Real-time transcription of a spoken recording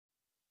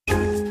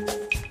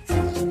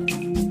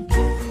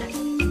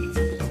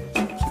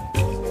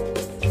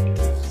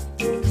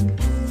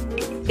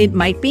It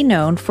might be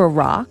known for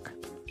rock,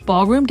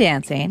 ballroom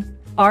dancing,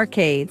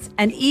 arcades,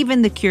 and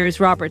even The Cure's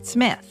Robert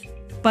Smith.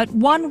 But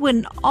one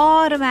wouldn't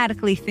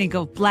automatically think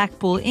of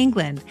Blackpool,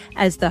 England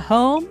as the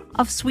home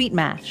of Sweet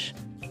Mash.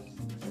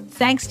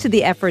 Thanks to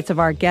the efforts of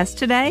our guest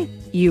today,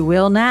 you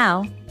will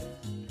now.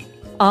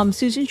 I'm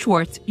Susan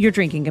Schwartz, your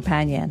drinking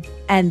companion,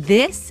 and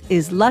this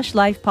is Lush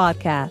Life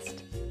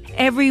Podcast.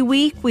 Every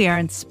week, we are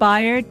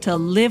inspired to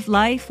live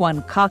life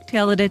one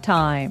cocktail at a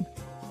time.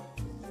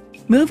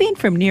 Moving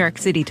from New York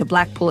City to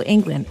Blackpool,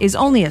 England is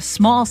only a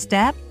small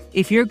step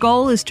if your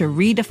goal is to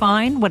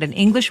redefine what an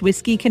English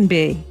whiskey can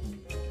be.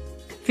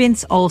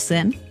 Vince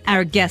Oleson,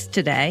 our guest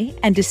today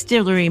and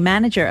distillery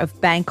manager of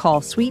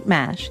Bankhall Sweet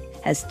Mash,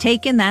 has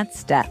taken that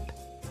step.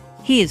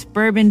 He is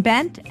bourbon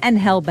bent and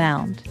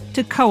hellbound,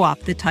 to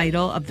co-opt the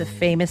title of the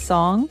famous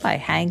song by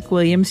Hank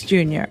Williams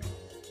Jr.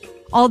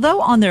 Although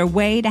on their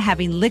way to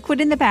having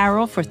liquid in the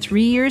barrel for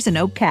 3 years in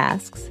oak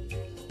casks,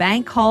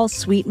 Bankhall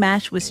Sweet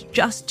Mash was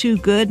just too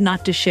good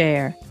not to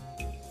share.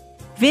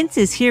 Vince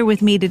is here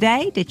with me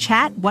today to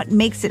chat what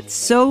makes it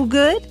so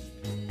good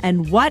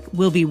and what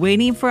will be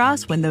waiting for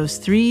us when those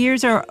 3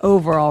 years are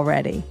over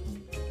already.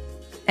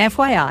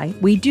 FYI,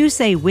 we do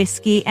say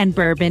whiskey and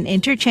bourbon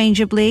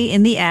interchangeably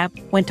in the app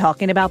when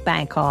talking about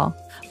Bankhall,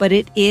 but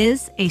it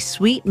is a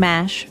sweet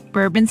mash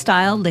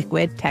bourbon-style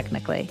liquid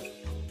technically.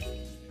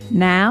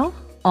 Now,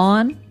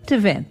 on to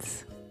Vince.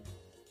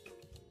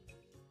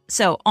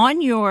 So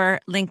on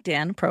your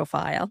LinkedIn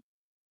profile,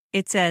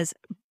 it says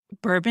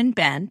bourbon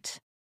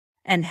bent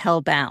and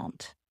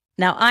hellbound.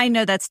 Now, I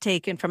know that's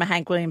taken from a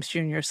Hank Williams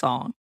Jr.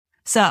 song.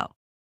 So,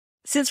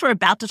 since we're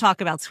about to talk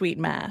about Sweet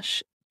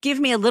Mash, give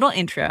me a little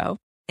intro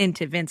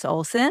into Vince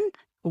Oleson,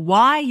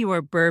 why you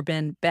are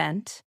bourbon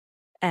bent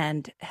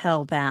and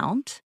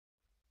hellbound,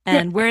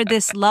 and where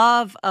this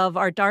love of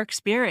our dark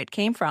spirit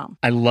came from.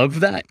 I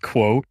love that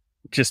quote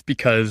just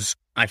because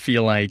I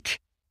feel like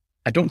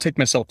I don't take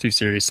myself too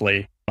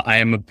seriously. I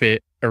am a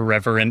bit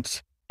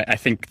irreverent. I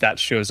think that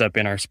shows up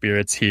in our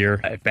spirits here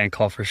at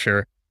Bankhall for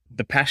sure.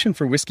 The passion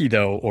for whiskey,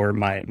 though, or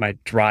my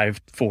drive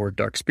for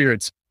dark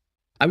spirits,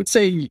 I would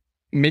say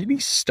maybe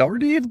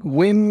started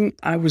when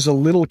I was a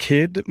little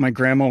kid. My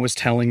grandma was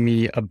telling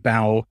me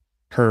about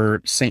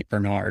her St.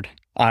 Bernard.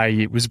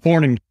 I was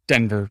born in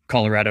Denver,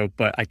 Colorado,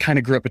 but I kind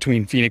of grew up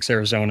between Phoenix,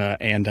 Arizona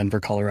and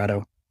Denver,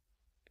 Colorado.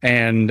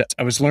 And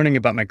I was learning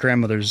about my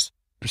grandmother's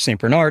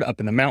St. Bernard up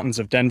in the mountains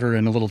of Denver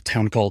in a little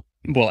town called,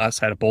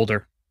 outside of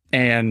Boulder.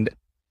 And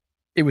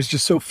it was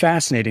just so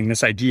fascinating,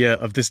 this idea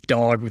of this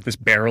dog with this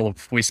barrel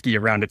of whiskey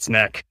around its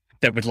neck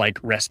that would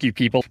rescue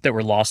people that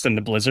were lost in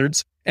the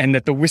blizzards, and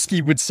that the whiskey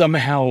would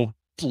somehow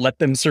let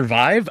them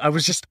survive. I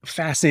was just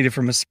fascinated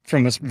from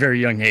a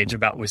very young age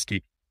about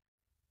whiskey.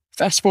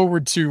 Fast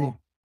forward to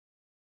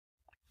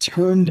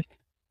turned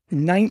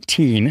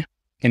 19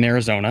 in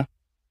Arizona,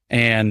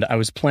 and I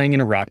was playing in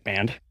a rock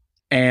band,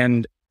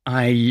 and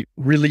I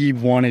really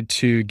wanted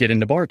to get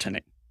into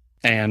bartending.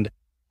 And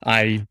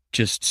I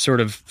just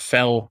sort of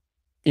fell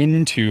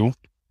into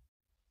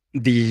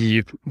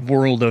the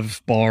world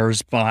of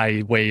bars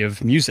by way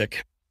of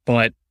music.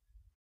 But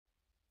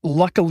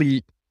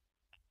luckily,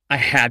 I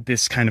had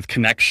this kind of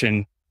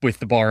connection with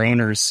the bar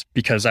owners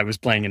because I was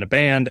playing in a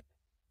band.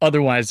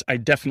 Otherwise, I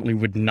definitely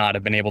would not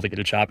have been able to get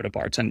a job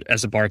at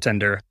as a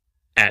bartender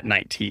at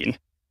 19.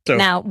 So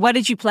now, what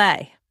did you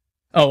play?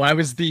 Oh, I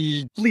was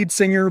the lead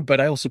singer,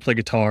 but I also play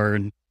guitar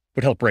and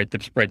would help write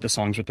the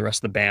songs with the rest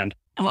of the band.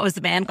 And what was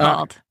the band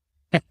called?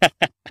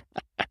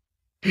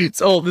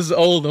 It's old. This is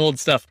old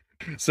stuff.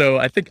 So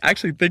I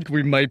actually think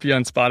we might be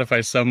on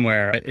Spotify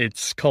somewhere.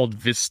 It's called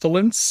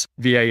Vistalance,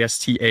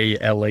 Vistalance,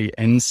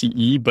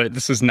 but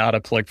this is not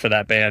a plug for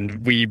that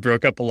band. We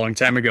broke up a long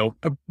time ago.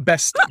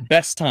 Best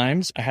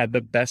times. I had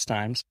the best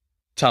times.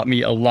 Taught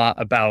me a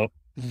lot about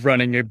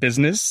running a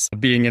business.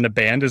 Being in a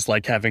band is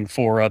like having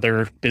 4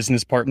 other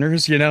business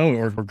partners,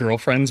 or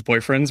girlfriends,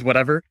 boyfriends,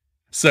 whatever.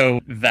 So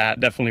that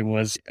definitely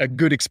was a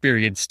good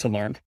experience to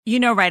learn.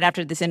 Right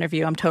after this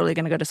interview, I'm totally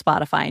going to go to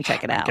Spotify and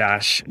check it out.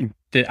 Gosh,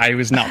 I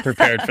was not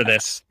prepared for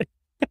this.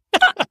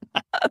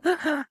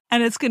 And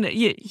it's going to,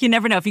 you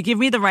never know. If you give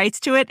me the rights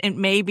to it, it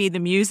may be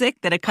the music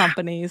that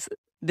accompanies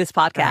this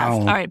podcast. Wow.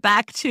 All right,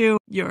 back to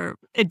your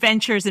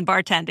adventures in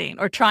bartending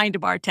or trying to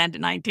bartend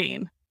at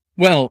 19.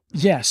 Well,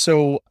 yeah,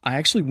 so I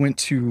actually went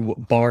to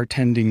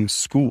bartending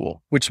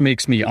school, which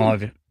makes me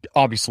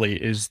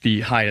obviously is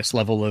the highest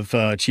level of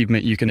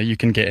achievement you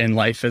can get in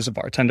life as a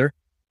bartender.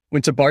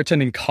 Went to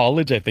bartending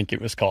college, I think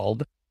it was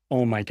called.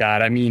 Oh my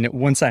God. I mean,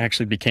 once I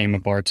actually became a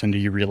bartender,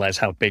 you realize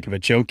how big of a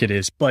joke it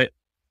is. But,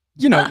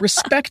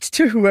 respect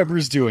to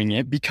whoever's doing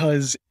it,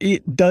 because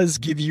it does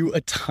give you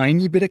a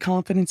tiny bit of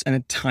confidence and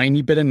a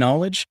tiny bit of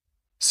knowledge.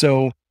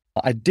 So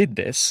I did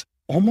this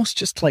almost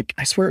just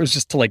I swear it was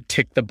just to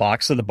tick the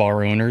box of the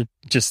bar owner,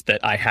 just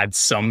that I had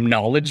some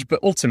knowledge, but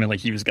ultimately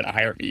he was going to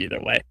hire me either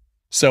way.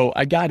 So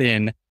I got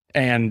in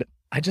and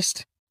I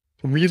just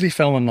really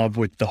fell in love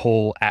with the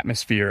whole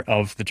atmosphere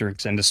of the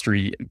drinks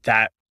industry.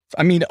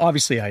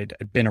 Obviously I'd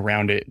been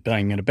around it,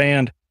 playing in a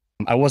band.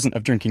 I wasn't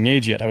of drinking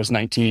age yet. I was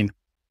 19.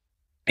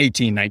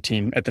 18,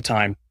 19 at the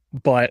time.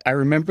 But I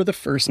remember the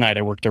first night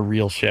I worked a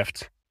real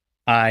shift,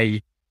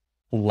 I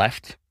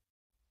left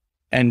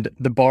and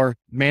the bar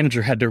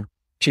manager had to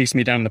chase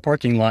me down in the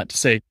parking lot to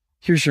say,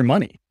 here's your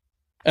money.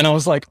 And I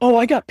was like, oh,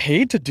 I got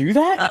paid to do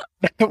that?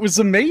 That was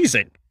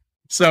amazing.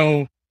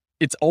 So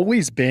it's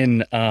always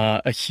been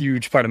a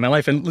huge part of my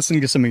life. And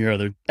listening to some of your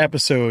other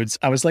episodes,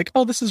 I was like,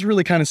 oh, this is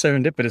really kind of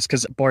serendipitous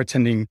because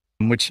bartending,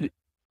 which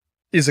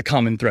is a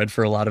common thread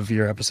for a lot of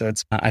your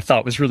episodes, I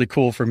thought was really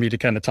cool for me to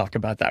kind of talk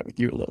about that with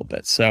you a little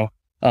bit. So,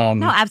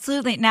 no,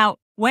 absolutely. Now,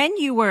 when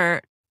you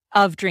were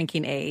of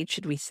drinking age,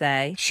 should we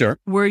say? Sure.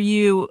 Were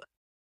you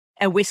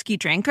a whiskey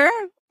drinker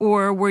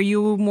or were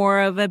you more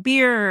of a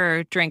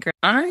beer drinker?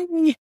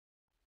 I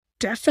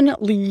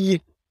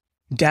definitely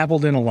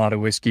dabbled in a lot of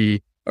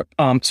whiskey.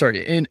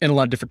 In a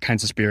lot of different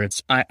kinds of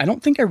spirits. I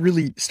don't think I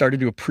really started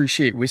to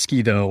appreciate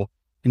whiskey, though,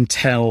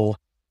 until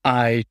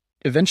I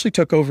eventually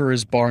took over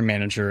as bar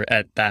manager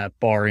at that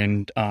bar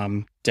in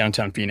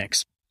downtown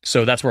Phoenix.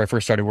 So that's where I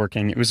first started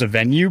working. It was a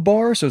venue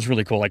bar, so it was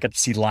really cool. I got to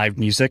see live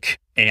music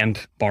and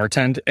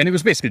bartend, and it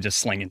was basically just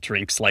slinging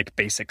drinks, like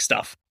basic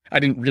stuff.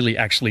 I didn't really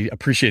actually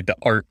appreciate the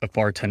art of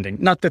bartending.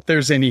 Not that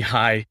there's any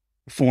high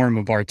form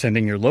of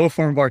bartending or low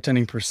form of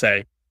bartending per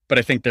se, but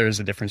I think there is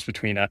a difference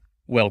between a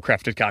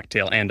well-crafted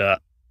cocktail and a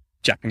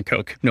Jack and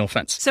Coke. No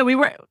offense. So we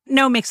were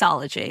no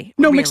mixology.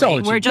 No really.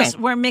 Mixology.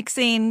 We're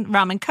mixing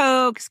rum and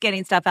Cokes,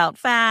 getting stuff out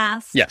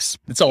fast. Yes,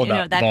 it's all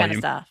about that volume. kind of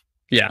stuff.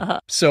 Yeah.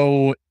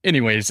 So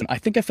anyways, I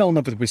think I fell in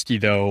love with whiskey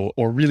though,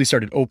 or really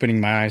started opening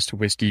my eyes to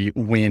whiskey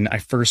when I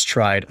first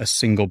tried a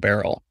single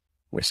barrel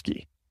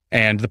whiskey.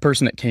 And the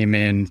person that came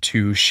in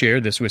to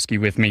share this whiskey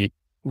with me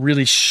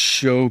really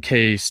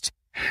showcased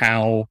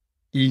how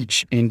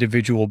each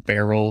individual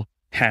barrel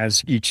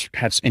has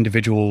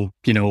individual,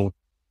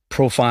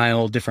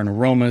 profile, different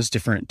aromas,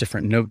 different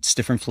notes,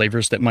 different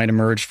flavors that might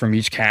emerge from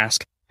each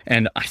cask.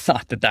 And I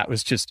thought that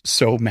was just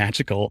so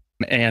magical.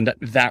 And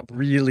that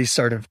really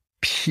sort of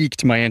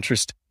piqued my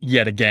interest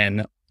yet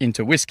again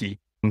into whiskey.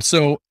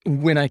 So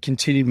when I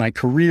continued my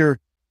career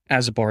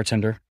as a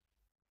bartender,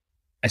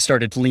 I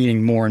started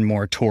leaning more and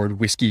more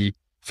toward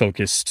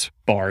whiskey-focused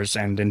bars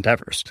and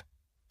endeavors.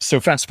 So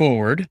fast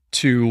forward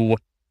to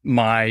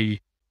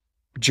my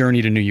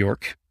journey to New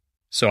York.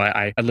 So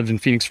I lived in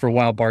Phoenix for a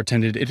while,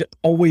 bartended. It had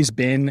always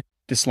been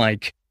this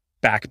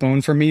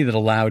backbone for me that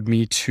allowed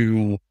me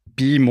to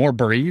be more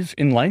brave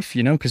in life,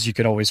 because you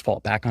could always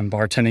fall back on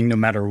bartending no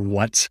matter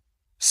what.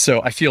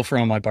 So I feel for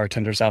all my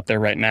bartenders out there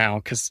right now,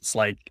 because it's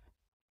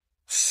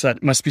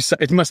it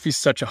must be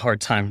such a hard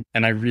time,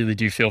 and I really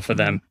do feel for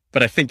them.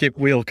 But I think it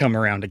will come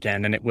around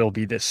again, and it will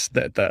be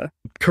the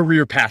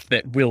career path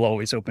that will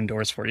always open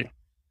doors for you.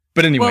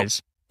 But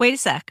anyways. Well, wait a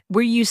sec.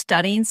 Were you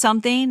studying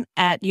something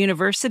at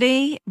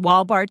university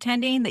while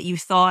bartending that you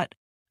thought,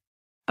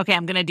 okay,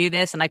 I'm going to do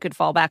this and I could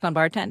fall back on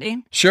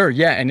bartending? Sure,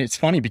 yeah. And it's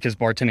funny because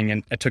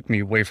bartending, it took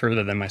me way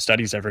further than my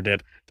studies ever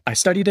did. I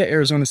studied at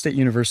Arizona State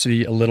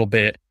University a little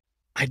bit.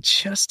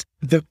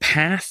 The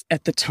path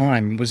at the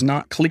time was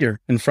not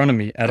clear in front of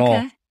me at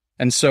all.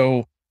 And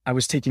so I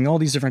was taking all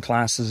these different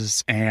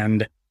classes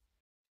and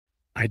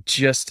I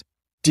just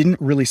didn't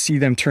really see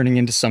them turning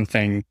into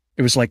something.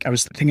 It was like, I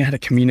think I had a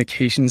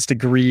communications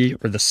degree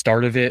or the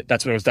start of it.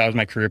 That was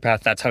my career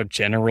path. That's how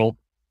general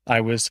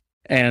I was.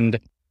 And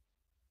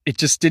it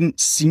just didn't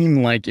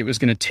seem like it was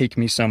going to take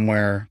me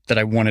somewhere that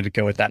I wanted to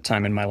go at that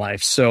time in my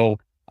life. So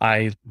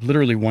I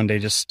literally one day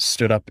just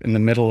stood up in the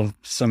middle of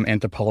some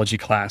anthropology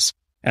class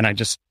and I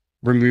just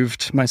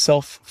removed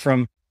myself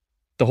from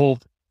the whole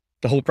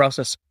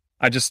process.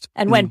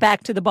 Went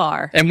back to the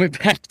bar. And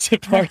went back to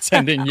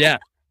bartending, yeah.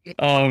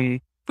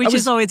 Which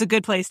is always a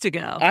good place to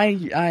go.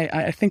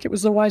 I think it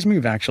was the wise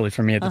move, actually,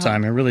 for me at the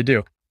time. I really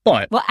do.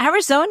 Well,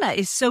 Arizona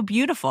is so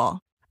beautiful.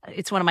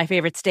 It's one of my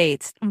favorite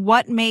states.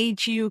 What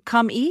made you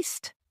come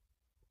east?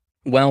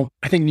 Well,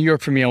 I think New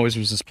York for me always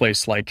was this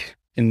place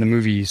in the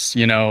movies,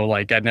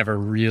 I'd never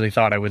really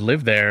thought I would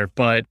live there.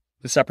 But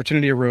this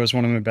opportunity arose.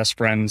 One of my best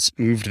friends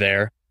moved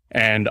there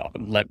and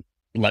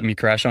let me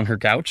crash on her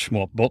couch.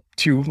 Well, both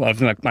two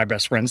of my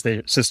best friends,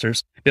 they're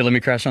sisters. They let me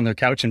crash on their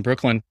couch in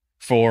Brooklyn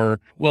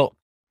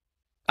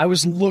I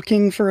was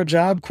looking for a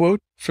job, quote,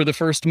 for the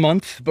first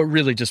month, but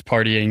really just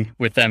partying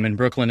with them in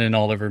Brooklyn and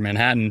all over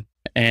Manhattan,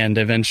 and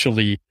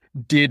eventually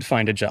did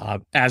find a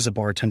job as a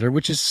bartender,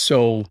 which is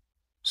so,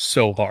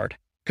 so hard.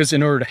 Because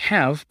in order to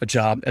have a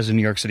job as a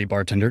New York City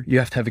bartender, you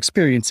have to have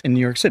experience in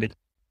New York City.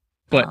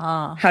 But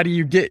how do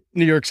you get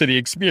New York City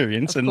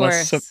experience?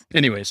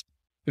 Anyways,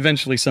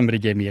 eventually somebody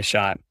gave me a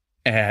shot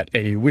at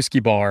a whiskey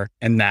bar,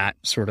 and that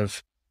sort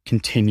of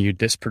continued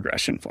this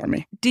progression for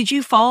me. Did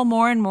you fall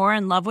more and more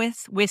in love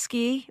with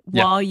whiskey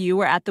while you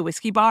were at the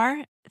whiskey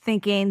bar,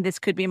 thinking this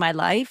could be my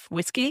life,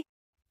 whiskey?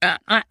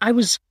 I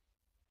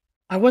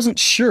wasn't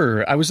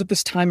sure. I was at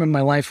this time in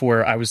my life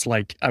where I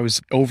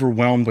was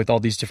overwhelmed with all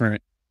these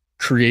different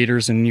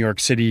creators in New York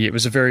City. It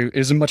was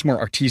a much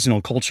more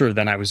artisanal culture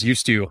than I was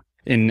used to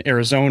in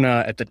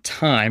Arizona at the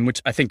time,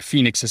 which I think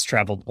Phoenix has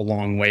traveled a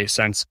long way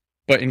since.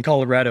 But in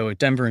Colorado,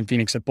 Denver and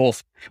Phoenix are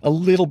both a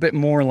little bit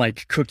more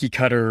like cookie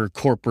cutter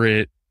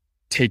corporate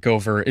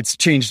takeover. It's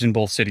changed in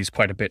both cities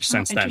quite a bit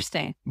since then.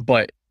 Interesting.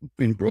 But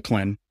in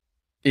Brooklyn,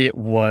 it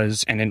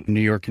was, and in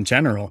New York in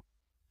general,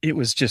 it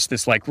was just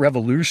this like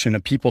revolution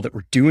of people that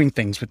were doing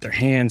things with their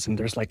hands. And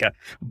there's like a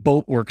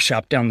boat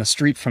workshop down the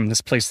street from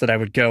this place that I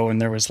would go.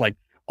 And there was like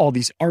all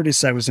these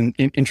artists I was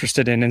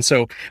interested in. And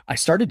so I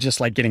started just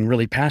like getting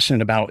really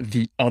passionate about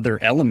the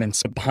other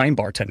elements behind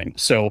bartending.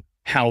 So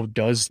how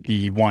does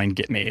the wine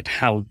get made?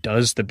 How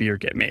does the beer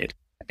get made?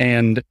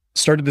 And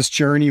started this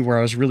journey where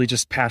I was really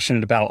just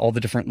passionate about all the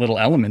different little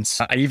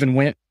elements. I even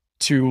went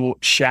to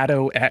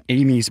shadow at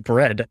Amy's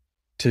Bread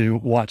to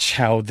watch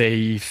how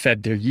they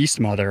fed their yeast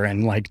mother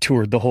and like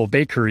toured the whole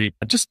bakery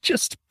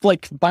just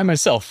like by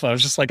myself. I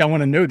was just like, I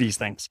want to know these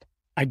things.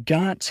 I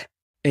got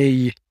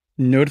a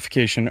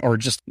notification, or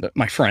just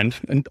my friend,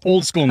 an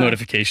old school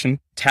notification,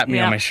 tapped me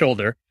on my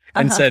shoulder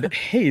and said,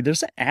 hey,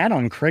 there's an ad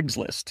on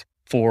Craigslist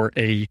for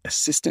a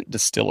assistant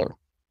distiller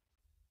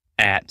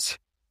at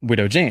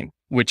Widow Jane,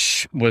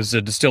 which was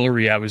a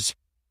distillery I was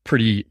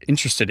pretty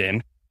interested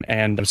in.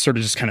 And I sort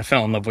of just kind of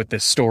fell in love with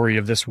this story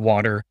of this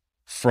water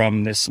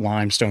from this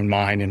limestone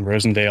mine in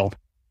Rosendale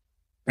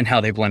and how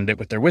they blended it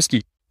with their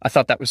whiskey. I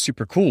thought that was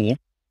super cool.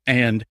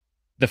 And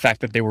the fact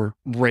that they were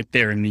right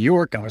there in New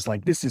York, I was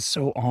like, this is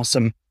so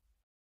awesome.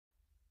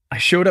 I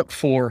showed up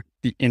for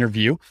the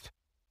interview,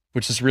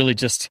 which is really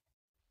just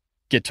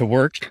get to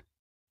work.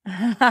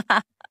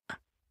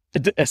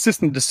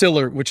 Assistant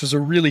distiller, which was a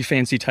really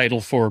fancy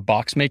title for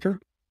box maker.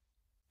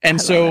 And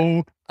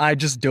so I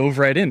just dove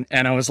right in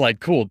and I was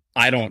like, cool,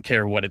 I don't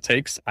care what it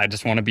takes. I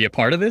just want to be a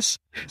part of this.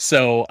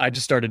 So I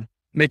just started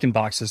making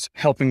boxes,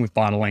 helping with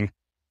bottling,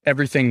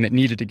 everything that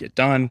needed to get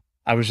done.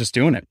 I was just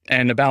doing it.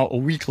 And about a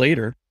week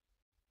later,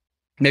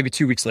 maybe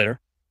 2 weeks later,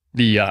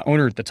 the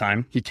owner at the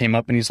time, he came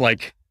up and he's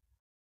like,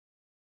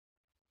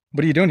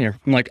 what are you doing here?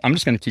 I'm like, I'm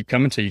just going to keep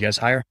coming till you guys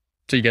hire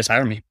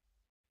me.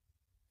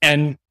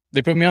 And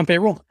they put me on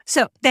payroll.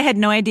 So they had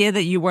no idea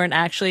that you weren't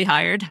actually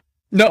hired?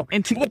 No.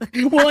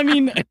 Well, I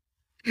mean,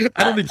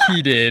 I don't think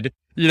he did.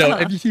 You know,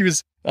 he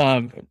was,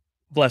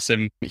 bless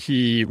him,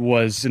 he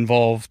was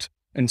involved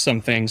in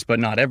some things, but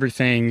not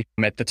everything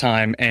at the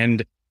time.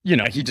 And, you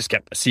know, he just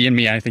kept seeing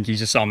me. I think he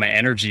just saw my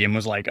energy and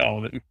was like,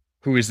 oh,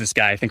 who is this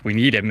guy? I think we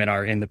need him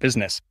in the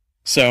business.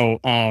 So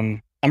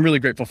I'm really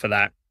grateful for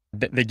that.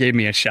 They gave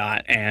me a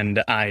shot,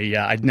 and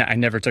I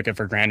never took it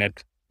for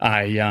granted.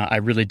 I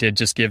really did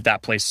just give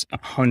that place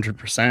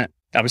 100%.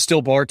 I was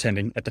still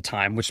bartending at the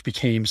time, which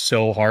became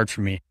so hard for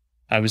me.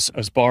 I was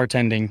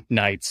bartending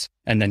nights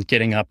and then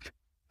getting up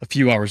a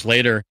few hours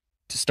later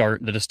to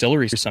start the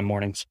distillery some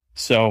mornings.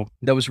 So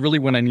that was really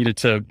when I needed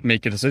to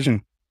make a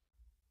decision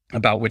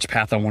about which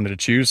path I wanted to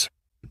choose.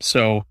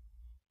 So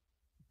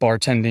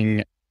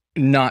bartending,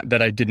 not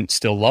that I didn't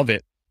still love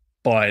it,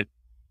 but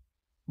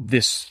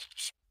this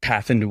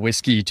path into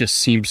whiskey just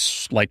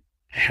seems like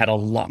had a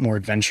lot more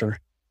adventure.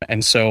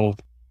 And so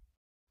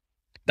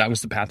that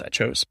was the path I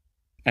chose.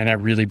 And I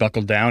really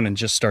buckled down and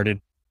just started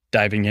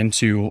diving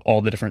into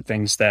all the different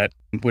things that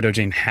Widow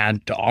Jane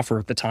had to offer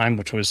at the time,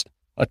 which was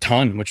a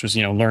ton, which was,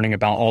 you know, learning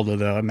about all of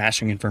the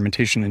mashing and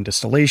fermentation and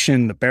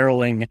distillation, the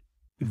barreling,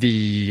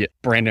 the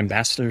brand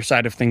ambassador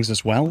side of things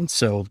as well.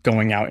 So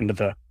going out into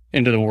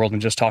the world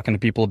and just talking to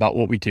people about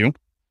what we do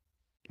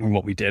and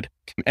what we did.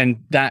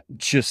 And that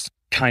just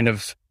kind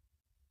of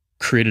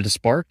created a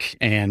spark.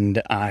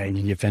 And I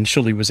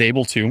eventually was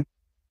able to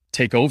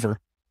take over,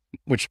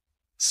 which is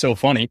so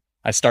funny.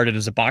 I started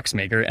as a box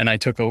maker and I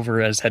took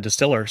over as head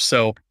distiller.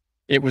 So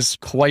it was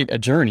quite a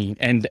journey.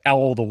 And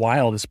all the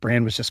while, this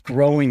brand was just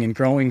growing and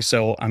growing.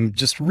 So I'm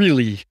just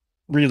really,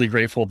 really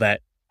grateful that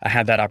I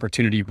had that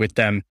opportunity with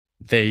them.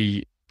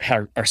 They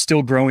are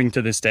still growing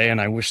to this day, and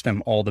I wish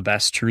them all the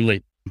best,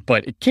 truly.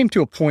 But it came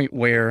to a point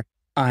where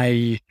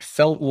I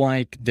felt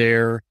like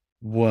there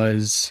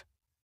was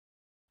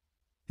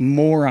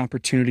more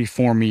opportunity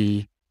for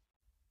me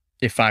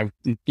if I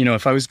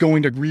was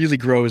going to really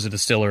grow as a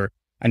distiller.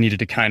 I needed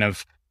to kind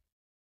of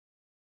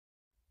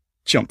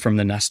jump from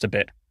the nest a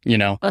bit, you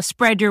know. Well,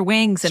 spread your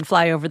wings and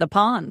fly over the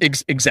pond.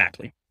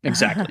 Exactly.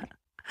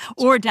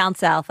 Or down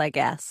south, I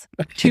guess.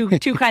 Two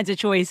kinds of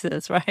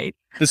choices, right?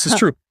 This is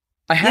true.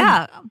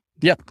 Yeah.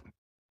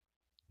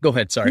 Go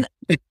ahead. Sorry.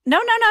 No.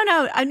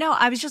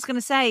 I was just going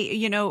to say,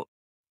 you know,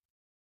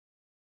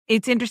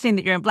 it's interesting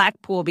that you're in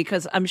Blackpool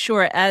because I'm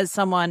sure as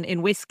someone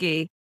in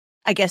whiskey,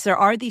 I guess there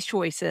are these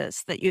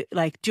choices that you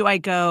like, do I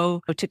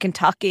go to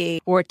Kentucky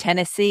or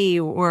Tennessee,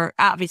 or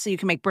obviously you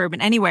can make bourbon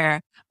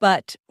anywhere,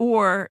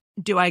 or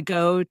do I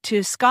go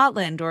to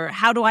Scotland, or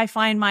how do I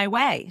find my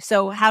way?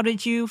 So how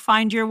did you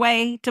find your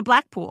way to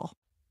Blackpool?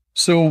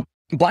 So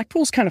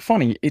Blackpool's kind of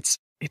funny.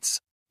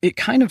 It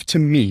kind of, to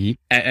me,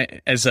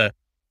 as a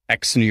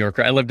ex-New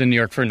Yorker, I lived in New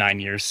York for 9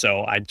 years,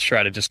 so I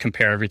try to just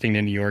compare everything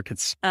to New York.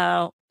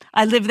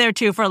 I lived there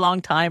too for a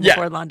long time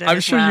before London.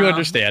 I'm sure you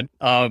understand.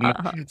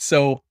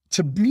 So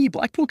to me,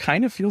 Blackpool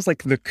kind of feels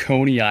like the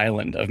Coney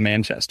Island of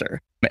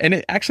Manchester. And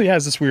it actually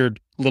has this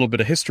weird little bit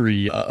of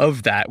history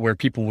of that, where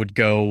people would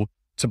go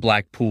to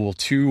Blackpool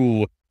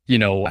to,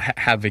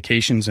 have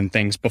vacations and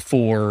things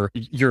before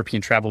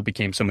European travel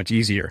became so much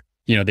easier.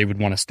 They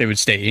would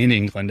stay in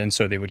England. And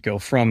so they would go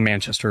from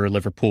Manchester or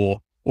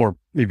Liverpool or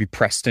maybe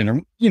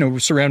Preston or,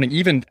 surrounding,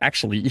 even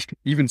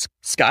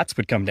Scots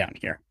would come down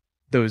here.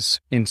 Those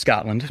in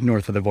Scotland,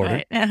 north of the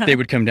border, right. They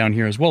would come down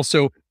here as well.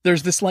 So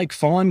there's this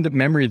fond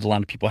memory that a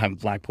lot of people have of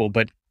Blackpool,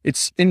 but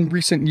it's in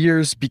recent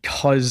years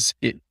because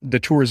the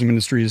tourism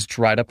industry has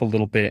dried up a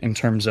little bit in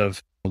terms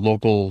of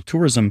local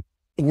tourism.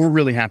 We're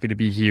really happy to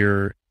be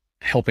here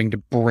helping to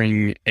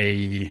bring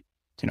a,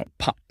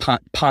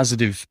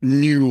 positive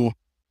new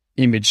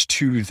image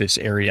to this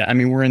area. I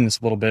mean, we're in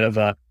this little bit of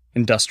a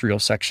industrial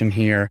section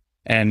here,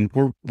 and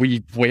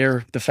we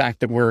wear the fact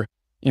that we're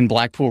in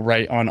Blackpool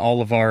right on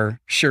all of our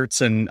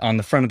shirts and on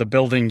the front of the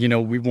building.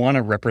 We want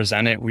to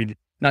represent it. We're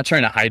not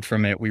trying to hide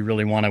from it. We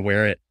really want to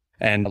wear it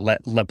and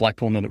let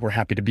Blackpool know that we're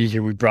happy to be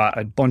here. We brought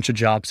a bunch of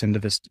jobs into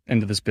this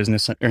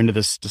business, or into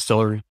this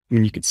distillery. I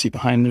mean, you can see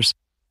behind, there's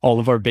all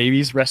of our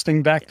babies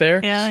resting back there.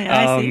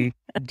 Yeah, I see.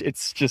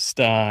 It's just,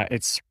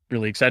 it's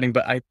really exciting,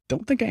 but I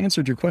don't think I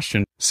answered your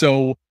question.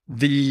 So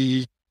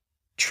the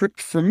trip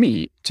for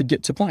me to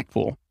get to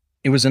Blackpool,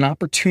 it was an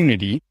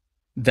opportunity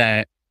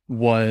that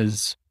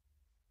was,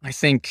 I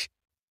think,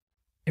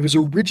 it was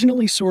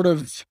originally sort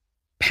of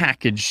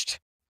packaged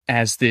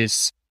as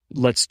this,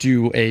 let's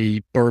do a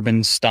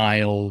bourbon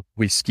style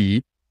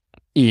whiskey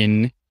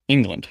in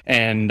England.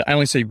 And I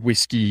only say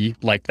whiskey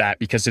like that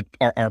because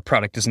our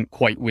product isn't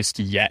quite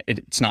whiskey yet.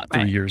 It's not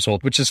 3 years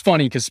old, which is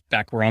funny because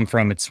back where I'm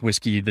from, it's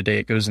whiskey the day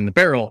it goes in the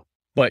barrel.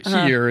 But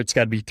here it's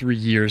got to be 3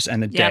 years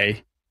and a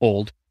day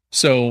old.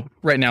 So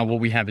right now what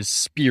we have is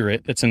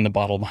spirit that's in the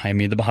bottle behind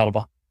me, the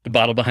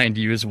bottle behind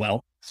you as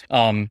well.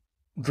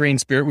 Grain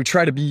spirit. We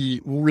try to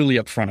be really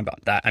upfront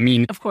about that. I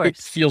mean, of course, it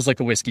feels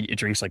like a whiskey. It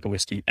drinks like a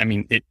whiskey. I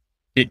mean,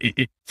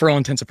 it for all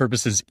intents and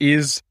purposes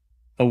is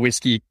a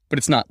whiskey, but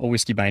it's not a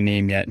whiskey by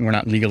name yet, and we're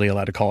not legally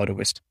allowed to call it a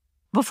whiskey.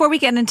 Before we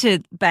get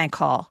into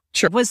Bankhall,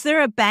 sure. Was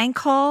there a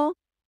Bankhall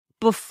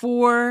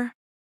before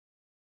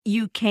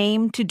you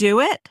came to do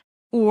it?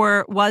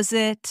 Or was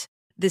it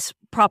this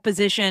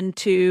proposition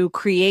to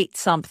create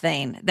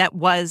something that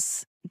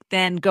was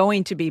then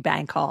going to be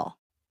Bankhall?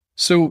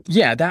 So,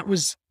 yeah, that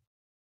was,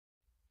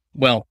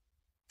 well...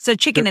 So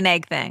chicken and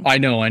egg thing. I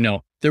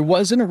know. There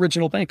was an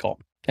original Bankhall.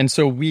 And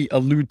so we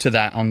allude to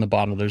that on the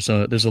bottle. There's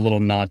a little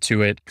nod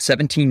to it.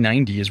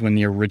 1790 is when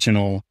the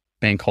original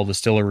Bankhall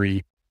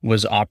Distillery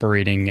was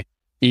operating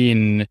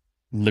in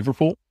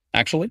Liverpool,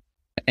 actually.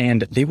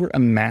 And they were a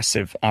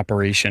massive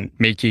operation,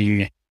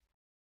 making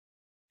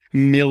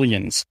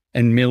millions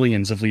and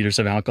millions of liters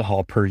of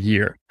alcohol per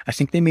year. I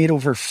think they made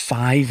over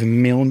 5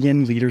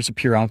 million liters of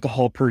pure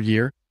alcohol per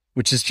year,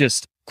 which is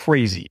just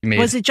crazy.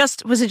 Was it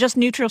just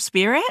neutral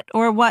spirit,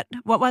 or what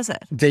was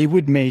it? They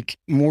would make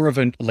more of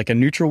a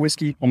neutral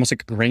whiskey, almost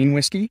like a grain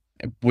whiskey,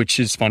 which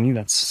is funny.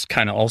 That's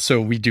kind of also,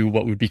 we do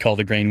what would be called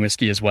a grain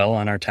whiskey as well.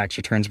 On our tax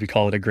returns, we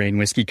call it a grain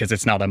whiskey because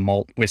it's not a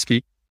malt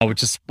whiskey,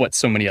 which is what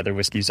so many other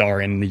whiskeys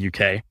are in the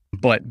UK.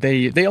 But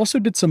they also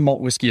did some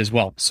malt whiskey as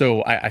well.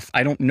 So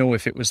I don't know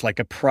if it was like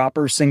a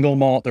proper single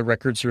malt. The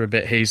records are a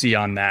bit hazy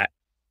on that,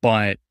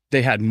 but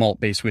they had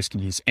malt-based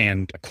whiskeys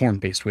and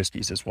corn-based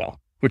whiskeys as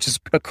well, which is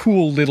a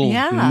cool little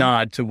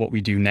nod to what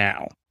we do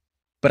now.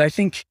 But I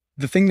think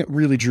the thing that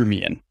really drew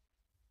me in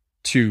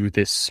to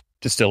this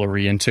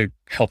distillery and to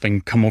helping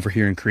come over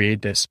here and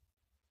create this,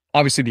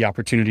 obviously the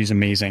opportunity is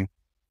amazing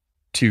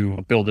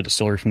to build a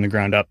distillery from the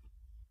ground up,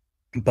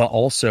 but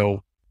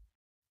also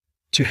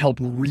to help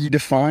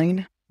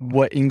redefine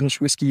what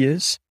English whiskey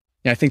is.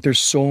 And I think there's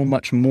so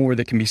much more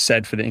that can be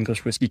said for the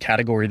English whiskey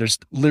category. There's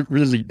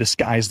really, the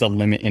sky's the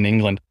limit in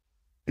England.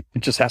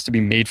 It just has to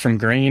be made from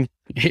grain,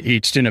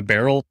 aged in a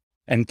barrel,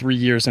 and 3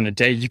 years and a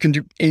day. You can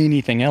do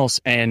anything else.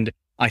 And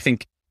I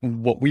think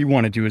what we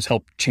want to do is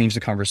help change the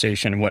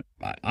conversation. And what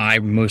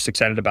I'm most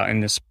excited about in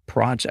this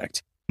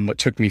project, what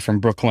took me from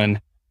Brooklyn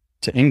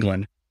to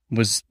England,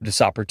 was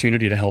this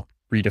opportunity to help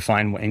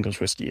redefine what English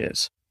whiskey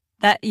is.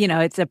 That,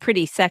 it's a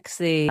pretty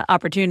sexy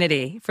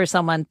opportunity for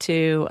someone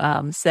to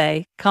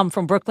say, come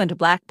from Brooklyn to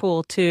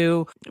Blackpool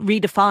to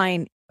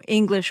redefine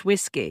English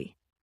whiskey.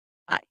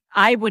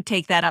 I would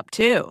take that up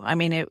too. I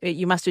mean,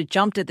 you must have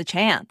jumped at the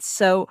chance.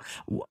 So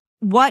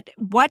what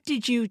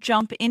did you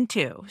jump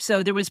into?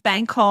 So there was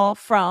Bankhall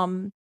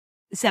from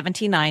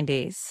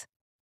 1790s.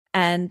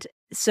 And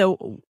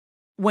so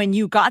when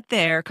you got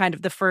there, kind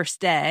of the first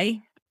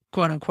day,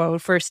 quote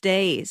unquote, first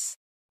days,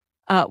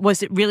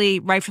 was it really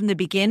right from the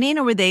beginning,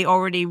 or were they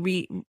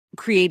already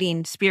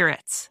creating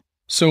spirits?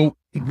 So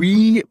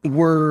we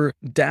were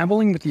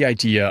dabbling with the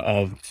idea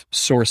of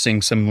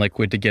sourcing some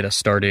liquid to get us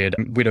started.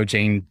 Widow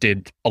Jane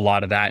did a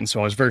lot of that, and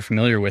so I was very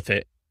familiar with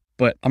it.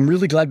 But I'm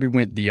really glad we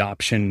went the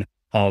option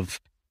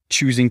of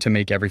choosing to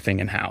make everything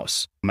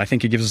in-house. I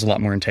think it gives us a lot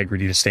more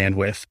integrity to stand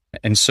with.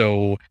 And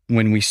so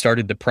when we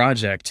started the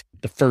project,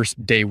 the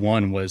first day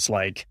one was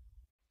like,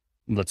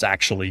 let's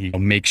actually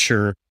make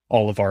sure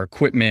all of our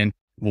equipment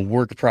will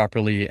work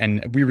properly.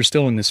 And we were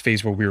still in this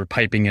phase where we were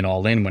piping it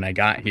all in when I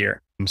got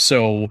here.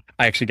 So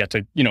I actually got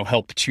to,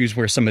 help choose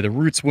where some of the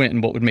roots went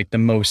and what would make the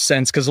most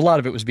sense, because a lot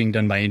of it was being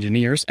done by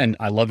engineers, and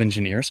I love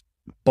engineers.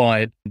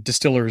 But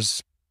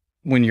distillers,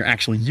 when you're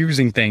actually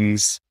using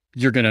things,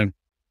 you're going to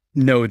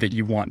know that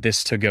you want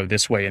this to go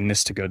this way and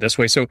this to go this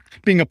way. So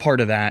being a part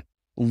of that,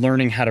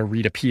 learning how to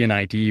read a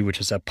P&ID, which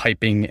is a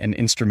piping and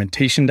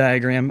instrumentation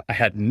diagram. I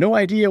had no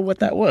idea what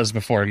that was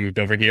before I moved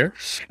over here.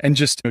 And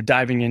just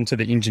diving into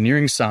the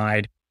engineering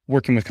side,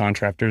 working with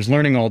contractors,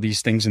 learning all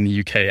these things in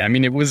the UK. I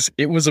mean, it was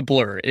a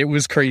blur. It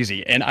was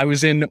crazy. And I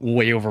was in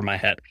way over my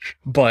head.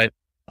 But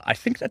I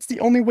think that's the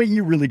only way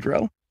you really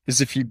grow, is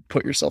if you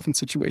put yourself in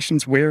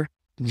situations where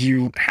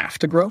you have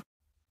to grow.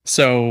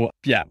 So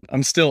yeah,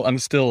 I'm still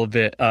a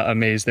bit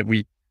amazed that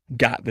we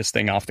got this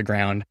thing off the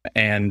ground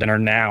and are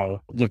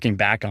now looking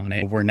back on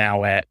it. We're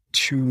now at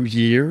 2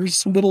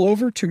 years, a little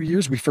over 2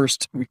 years. We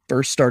first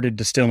started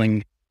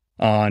distilling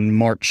on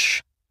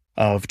March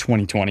of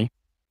 2020,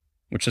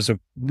 which is a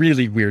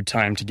really weird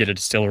time to get a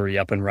distillery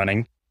up and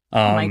running.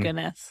 Oh my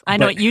goodness. I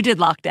know what you did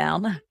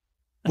lockdown.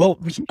 Well,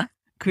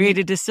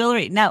 created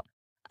distillery. Now,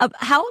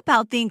 how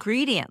about the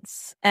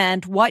ingredients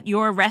and what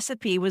your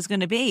recipe was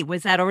going to be?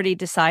 Was that already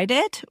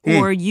decided,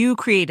 or you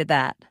created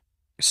that?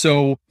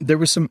 So there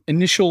was some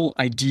initial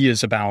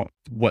ideas about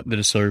what the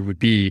distillery would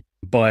be,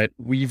 but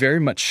we very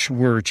much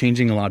were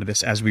changing a lot of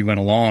this as we went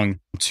along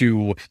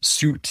to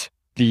suit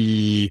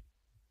the,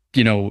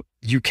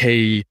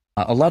 UK.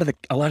 A lot of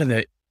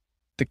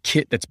the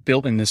kit that's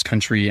built in this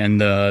country and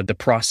the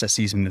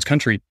processes in this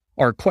country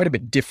are quite a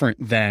bit different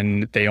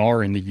than they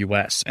are in the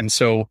US. And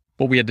so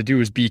what we had to do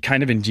is be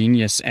kind of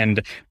ingenious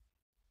and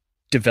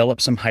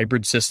develop some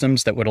hybrid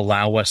systems that would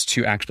allow us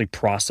to actually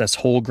process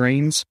whole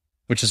grains,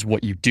 which is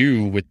what you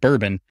do with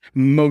bourbon.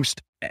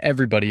 Most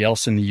everybody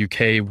else in the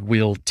UK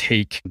will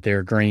take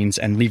their grains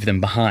and leave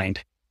them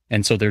behind.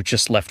 And so they're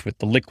just left with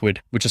the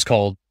liquid, which is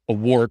called a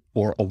wort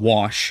or a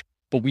wash.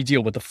 But we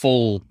deal with the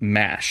full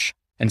mash.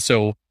 And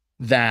so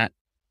that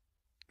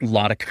a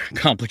lot of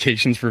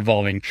complications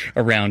revolving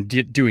around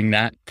doing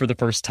that for the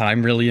first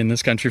time really in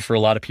this country for a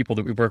lot of people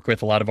that we work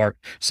with. A lot of our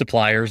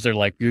suppliers, they're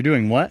like, you're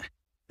doing what?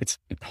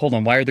 Hold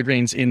on, why are the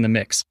grains in the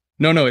mix?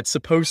 No, it's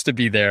supposed to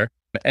be there.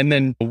 And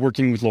then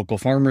working with local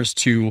farmers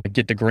to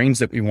get the grains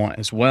that we want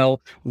as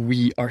well.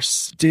 We're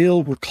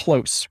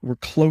close. We're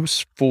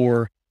close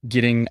for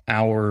getting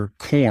our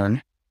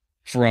corn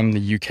from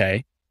the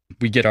UK.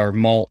 We get our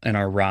malt and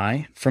our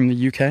rye from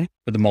the UK,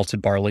 or the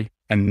malted barley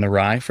and the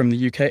rye from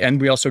the UK.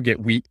 And we also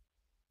get wheat.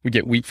 We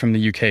get wheat from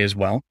the UK as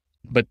well.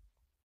 But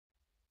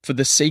for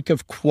the sake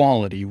of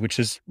quality, which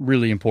is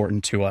really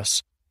important to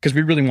us, because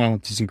we really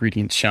want these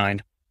ingredients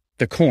shine,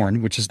 the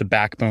corn, which is the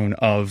backbone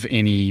of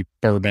any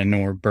bourbon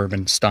or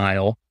bourbon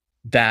style,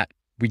 that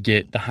we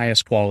get the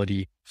highest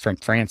quality from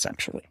France,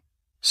 actually.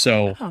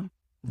 So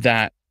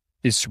that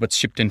is what's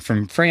shipped in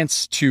from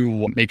France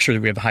to make sure that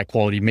we have high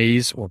quality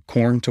maize or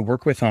corn to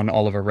work with on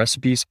all of our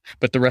recipes.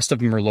 But the rest of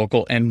them are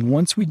local. And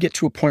once we get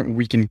to a point where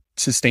we can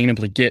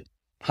sustainably get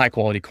high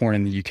quality corn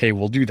in the UK,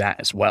 we'll do that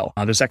as well.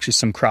 There's actually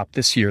some crop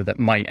this year that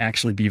might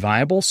actually be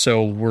viable.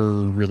 So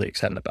we're really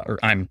excited about, or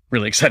I'm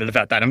really excited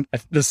about that.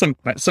 There's some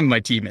of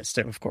my team is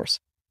too, of course.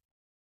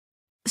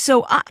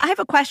 So I have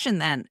a question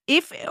then.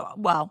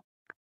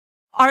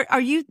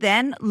 Are you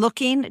then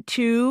looking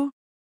to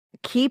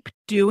keep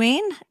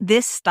doing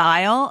this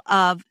style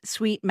of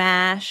sweet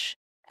mash?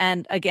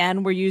 And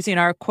again, we're using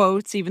our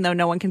quotes, even though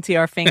no one can see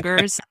our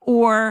fingers.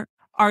 Or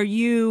are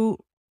you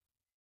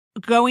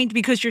going to,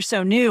 because you're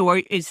so new,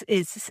 or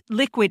is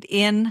liquid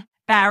in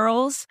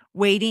barrels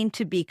waiting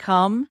to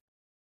become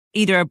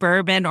either a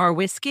bourbon or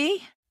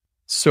whiskey?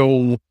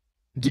 So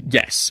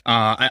yes,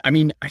 I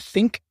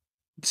think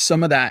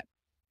some of the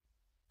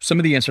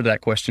answer to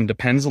that question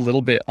depends a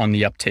little bit on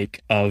the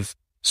uptake of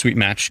sweet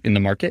mash in the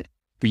market.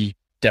 We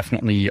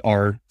definitely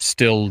are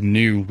still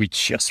new. We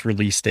just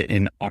released it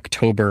in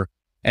October,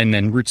 and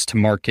then routes to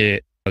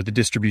market, the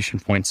distribution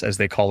points as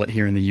they call it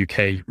here in the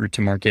UK, route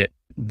to market,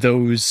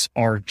 those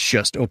are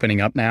just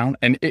opening up now.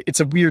 And it's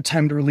a weird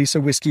time to release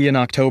a whiskey in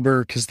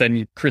October because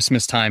then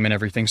Christmas time and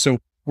everything. So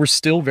we're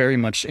still very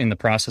much in the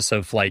process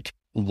of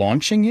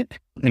launching it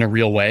in a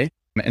real way.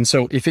 And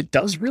so if it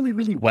does really,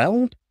 really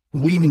well,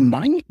 we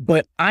might,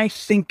 but I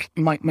think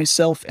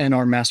myself and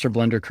our master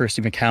blender,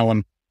 Kirsty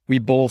McCallum, we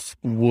both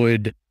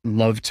would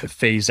love to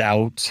phase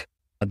out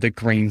the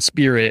grain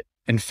spirit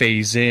and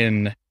phase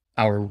in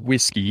our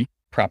whiskey,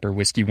 proper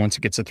whiskey, once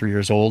it gets to 3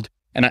 years old.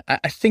 And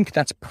I think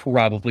that's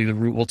probably the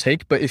route we'll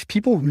take. But if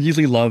people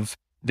really love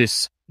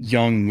this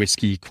young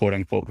whiskey, quote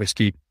unquote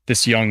whiskey,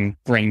 this young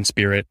grain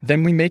spirit,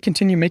 then we may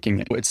continue making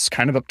it. It's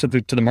kind of up to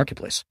the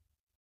marketplace.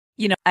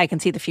 I can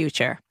see the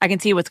future. I can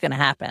see what's going to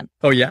happen.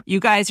 Oh, yeah. You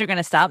guys are going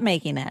to stop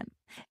making it.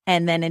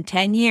 And then in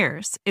 10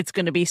 years, it's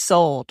going to be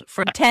sold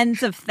for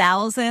tens of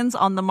thousands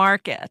on the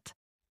market.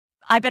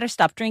 I better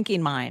stop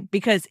drinking mine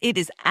because it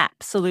is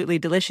absolutely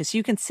delicious.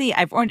 You can see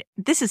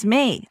this is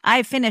me.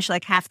 I've finished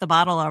half the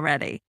bottle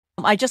already.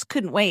 I just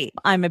couldn't wait.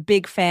 I'm a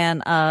big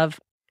fan of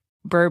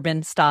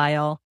bourbon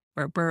style,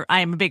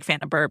 I am a big fan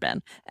of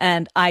bourbon.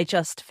 And I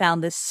just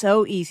found this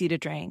so easy to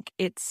drink.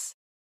 It's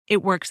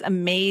it works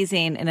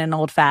amazing in an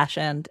old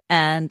fashioned,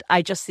 and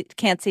I just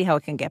can't see how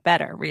it can get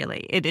better,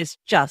 really. It is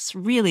just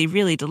really,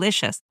 really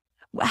delicious.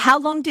 How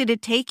long did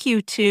it take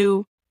you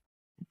to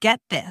get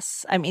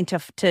this? I mean,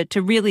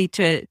 to really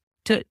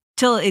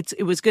till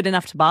it was good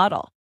enough to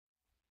bottle?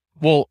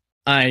 Well,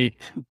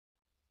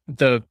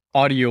 the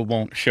audio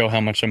won't show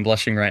how much I'm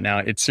blushing right now.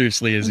 It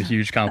seriously is a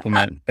huge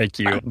compliment. Thank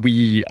you.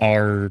 We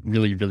are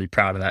really, really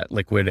proud of that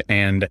liquid.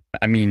 And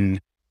I mean,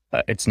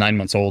 it's 9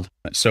 months old.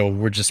 So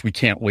we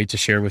can't wait to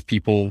share with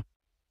people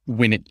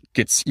when it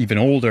gets even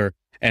older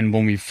and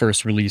when we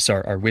first release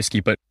our whiskey.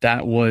 But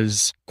that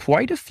was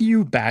quite a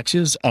few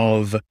batches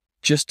of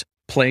just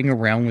playing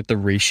around with the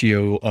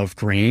ratio of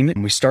grain.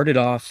 And we started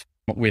off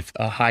with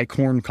a high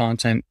corn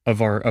content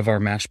of our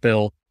mash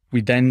bill.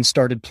 We then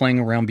started playing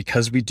around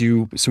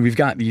so we've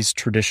got these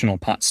traditional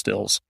pot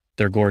stills.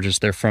 They're gorgeous.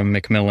 They're from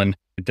Macmillan.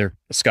 They're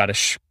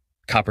Scottish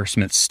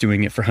coppersmiths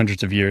doing it for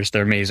hundreds of years.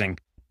 They're amazing.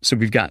 So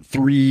we've got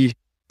 3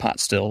 pot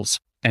stills.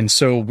 And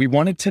so we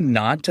wanted to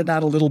nod to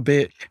that a little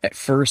bit at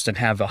first and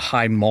have a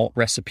high malt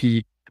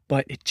recipe,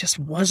 but it just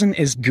wasn't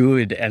as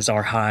good as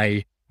our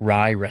high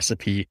rye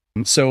recipe.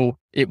 So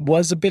it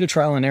was a bit of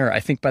trial and error. I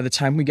think by the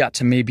time we got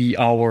to maybe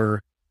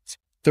our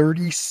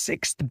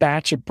 36th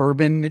batch of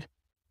bourbon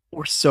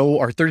or so,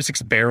 or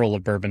 36th barrel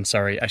of bourbon,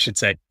 sorry, I should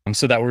say.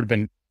 So that would have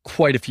been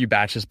quite a few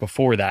batches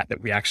before that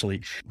we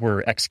actually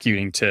were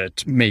executing to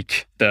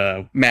make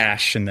the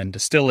mash and then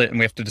distill it. And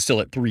we have to distill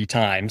it 3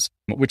 times,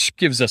 which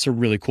gives us a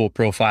really cool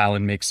profile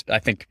and makes, I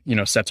think,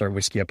 sets our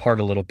whiskey apart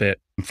a little bit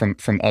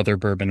from other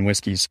bourbon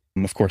whiskeys.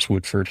 Of course,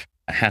 Woodford,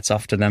 hats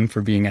off to them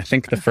for being, I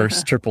think, the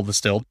first triple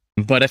distilled.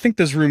 But I think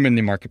there's room in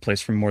the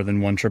marketplace for more than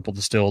one triple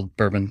distilled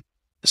bourbon.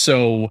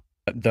 So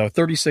the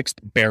 36th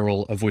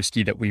barrel of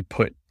whiskey that we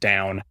put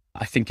down,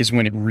 I think, is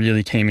when it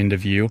really came into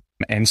view.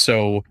 And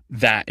so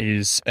that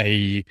is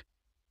a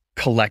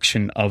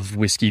collection of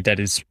whiskey that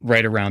is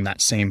right around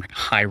that same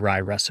high rye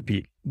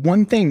recipe.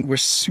 One thing, we're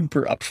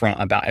super upfront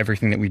about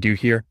everything that we do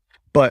here,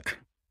 but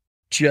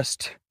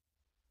just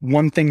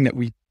one thing that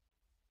we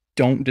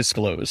don't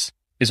disclose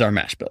is our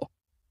mash bill.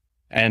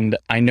 And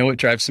I know it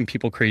drives some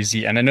people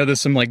crazy. And I know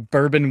there's some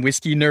bourbon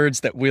whiskey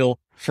nerds that will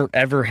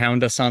forever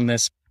hound us on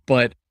this,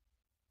 but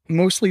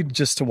mostly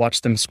just to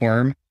watch them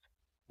squirm,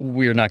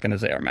 we're not going to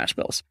say our mash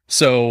bills.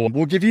 So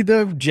we'll give you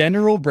the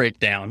general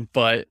breakdown,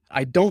 but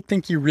I don't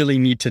think you really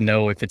need to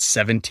know if it's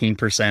 17%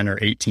 or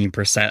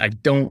 18%. I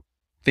don't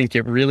think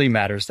it really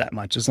matters that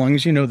much. As long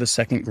as you know the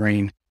second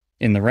grain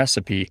in the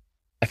recipe,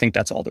 I think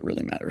that's all that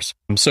really matters.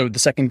 So the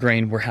second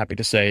grain, we're happy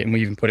to say, and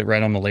we even put it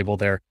right on the label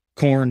there,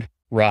 corn,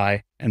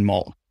 rye, and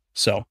malt.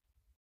 So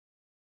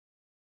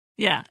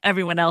yeah,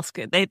 everyone else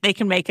could. They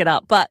can make it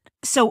up. But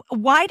so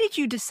why did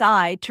you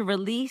decide to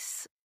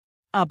release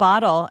a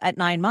bottle at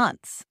 9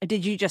 months?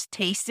 Did you just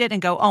taste it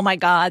and go, oh my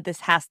God,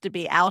 this has to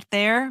be out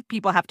there.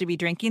 People have to be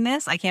drinking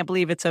this. I can't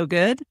believe it's so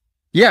good.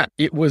 Yeah,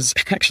 it was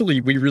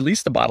actually, we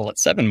released the bottle at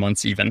 7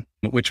 months even,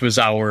 which was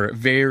our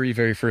very,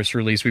 very first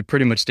release. We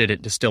pretty much did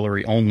it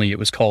distillery only. It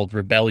was called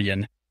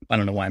Rebellion. I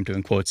don't know why I'm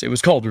doing quotes. It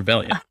was called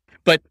Rebellion,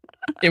 but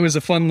it was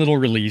a fun little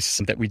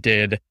release that we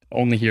did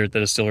only here at the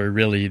distillery,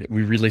 really.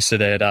 We released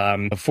it at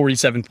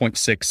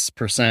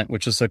 47.6%,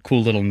 which is a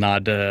cool little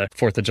nod to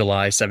 4th of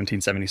July,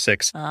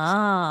 1776.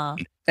 Ah.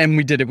 And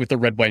we did it with the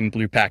red, white, and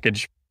blue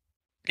package.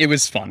 It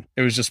was fun.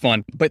 It was just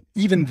fun. But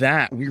even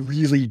that, we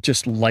really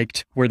just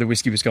liked where the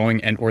whiskey was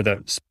going or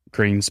the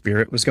grain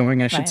spirit was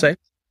going, I should say.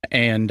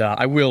 And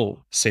I will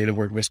say the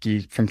word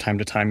whiskey from time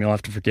to time. You'll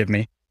have to forgive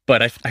me.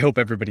 But I hope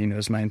everybody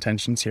knows my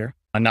intentions here,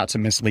 not to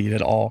mislead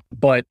at all.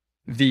 But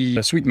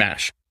the Sweet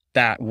Mash,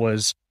 that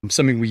was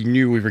something we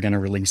knew we were going to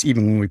release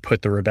even when we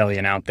put the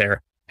Rebellion out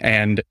there.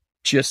 And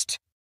just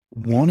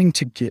wanting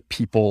to get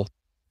people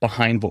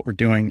behind what we're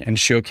doing and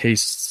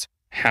showcase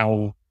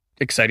how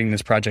exciting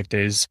this project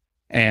is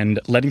and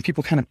letting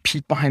people kind of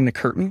peek behind the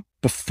curtain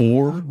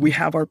before we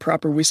have our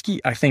proper whiskey,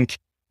 I think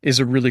is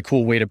a really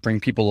cool way to bring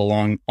people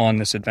along on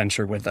this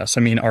adventure with us.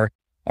 I mean, our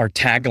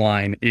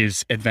tagline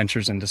is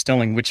Adventures in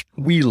Distilling, which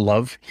we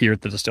love here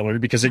at the distillery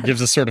because it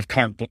gives us sort of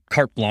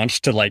carte blanche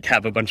to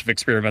have a bunch of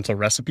experimental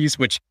recipes,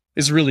 which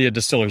is really a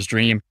distiller's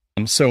dream.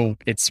 So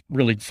it's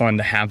really fun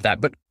to have that.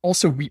 But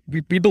also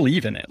we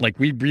believe in it.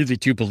 We really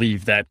do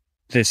believe that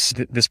this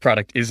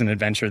product is an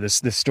adventure.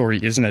 This story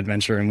is an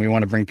adventure, and we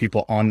want to bring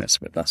people on this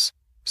with us.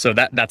 So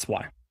that's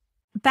why.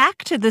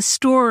 Back to the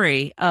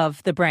story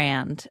of the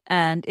brand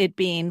and it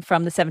being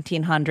from the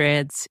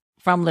 1700s,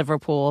 from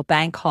Liverpool,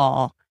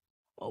 Bankhall.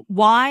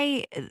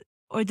 Why,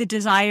 or the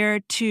desire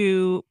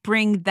to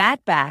bring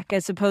that back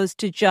as opposed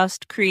to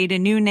just create a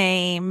new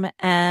name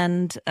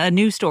and a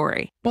new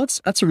story? Well,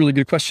 that's a really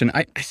good question.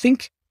 I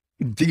think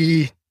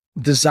the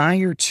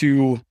desire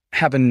to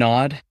have a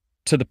nod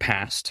to the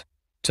past,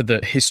 to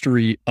the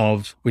history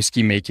of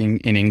whiskey making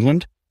in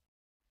England,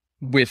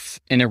 with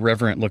an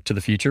irreverent look to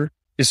the future,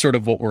 is sort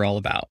of what we're all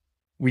about.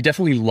 We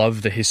definitely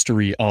love the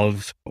history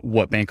of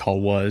what Bankhall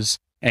was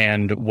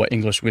and what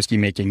English whiskey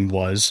making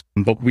was,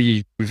 but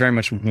we very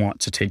much want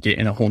to take it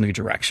in a whole new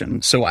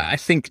direction. So I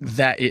think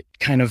that it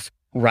kind of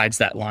rides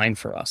that line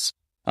for us.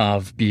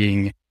 of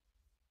being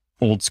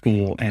old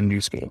school and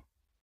new school.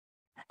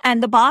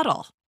 And the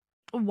bottle.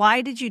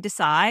 Why did you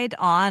decide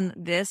on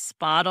this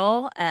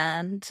bottle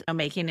and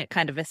making it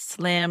kind of a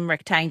slim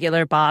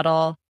rectangular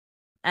bottle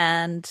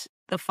and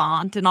the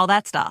font and all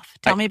that stuff?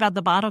 Tell me about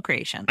the bottle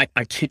creation.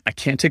 I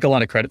can't take a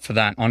lot of credit for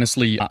that.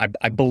 Honestly,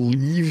 I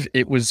believe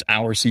it was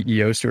our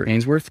CEO, Stuart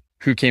Ainsworth,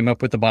 who came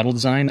up with the bottle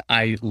design.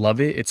 I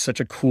love it. It's such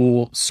a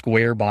cool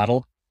square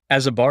bottle.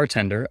 As a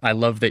bartender, I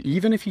love that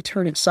even if you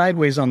turn it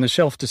sideways on the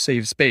shelf to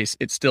save space,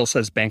 it still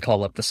says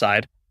Bankhall up the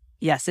side.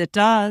 Yes, it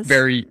does.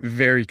 Very,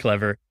 very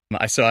clever.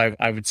 So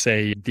I would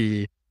say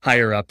the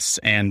higher ups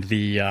and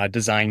the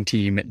design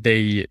team,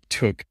 they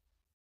took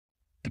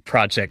the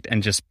project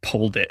and just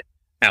pulled it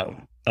out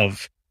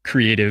of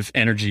creative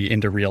energy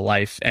into real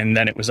life. And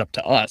then it was up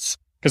to us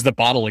because the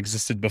bottle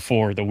existed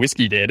before the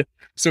whiskey did.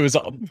 So it was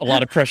a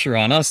lot of pressure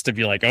on us to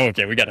be like, oh,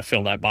 okay, we got to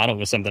fill that bottle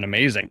with something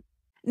amazing.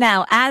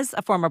 Now, as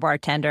a former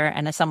bartender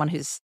and as someone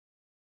who's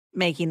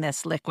making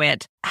this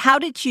liquid, how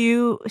did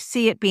you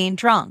see it being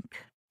drunk?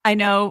 I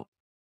know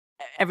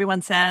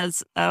everyone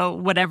says, oh,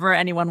 however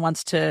anyone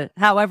wants to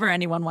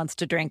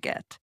drink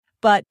it.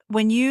 But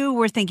when you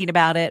were thinking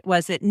about it,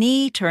 was it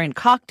neat or in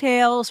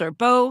cocktails or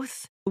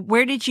both?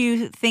 Where did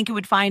you think it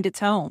would find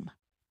its home?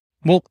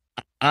 Well,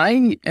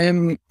 I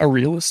am a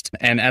realist,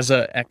 and as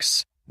a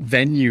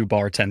ex-venue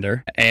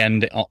bartender,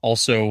 and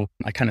also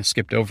I kind of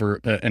skipped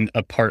over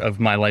a part of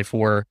my life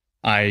where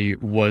I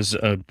was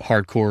a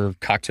hardcore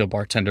cocktail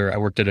bartender. I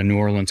worked at a New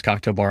Orleans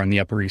cocktail bar on the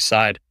Upper East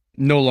Side.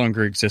 No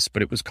longer exists,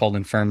 but it was called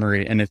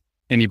Infirmary, and if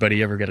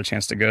anybody ever get a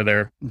chance to go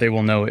there, they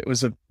will know it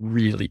was a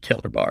really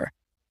killer bar.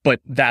 But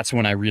that's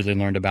when I really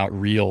learned about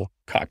real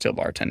cocktail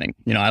bartending.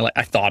 You know,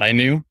 I thought I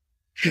knew,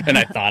 and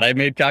I thought I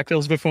made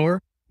cocktails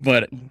before,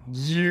 but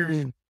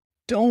you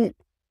don't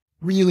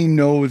really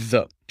know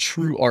the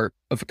true art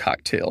of a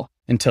cocktail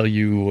until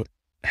you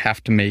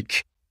have to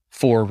make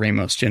 4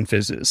 Ramos gin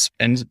fizzes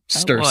and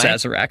stir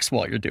Sazeracs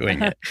while you're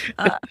doing it.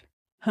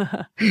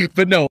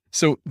 But no,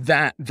 so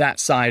that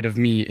side of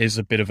me is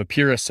a bit of a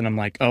purist, and I'm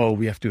like, oh,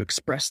 we have to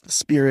express the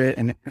spirit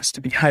and it has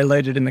to be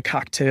highlighted in the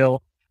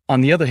cocktail.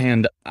 On the other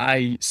hand,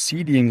 I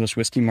see the English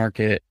whiskey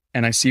market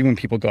and I see when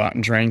people go out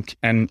and drink,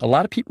 and a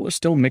lot of people are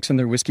still mixing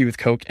their whiskey with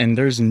Coke, and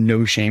there's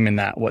no shame in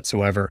that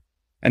whatsoever.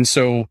 And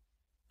so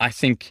I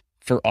think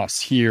for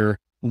us here,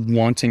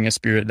 wanting a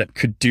spirit that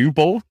could do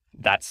both,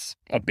 that's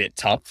a bit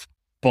tough.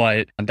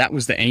 But that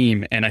was the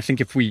aim. And I think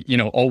if we,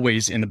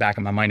 always in the back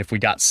of my mind, if we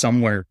got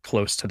somewhere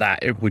close to that,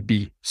 it would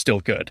be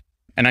still good.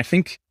 And I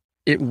think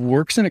it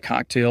works in a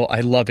cocktail. I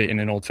love it in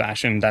an old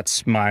fashioned.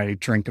 That's my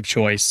drink of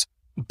choice.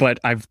 But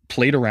I've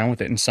played around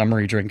with it in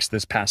summery drinks.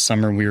 This past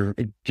summer, we were,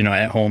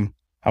 at home.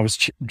 I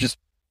was just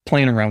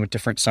playing around with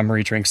different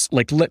summery drinks,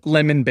 like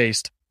lemon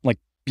based, like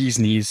bee's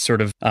knees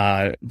sort of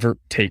vert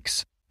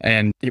takes.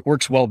 And it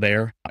works well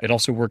there. It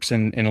also works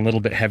in a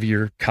little bit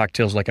heavier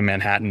cocktails like a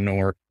Manhattan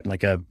or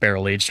like a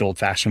barrel-aged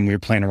old-fashioned. We were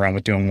playing around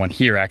with doing one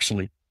here,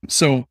 actually.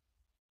 So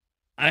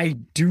I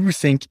do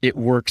think it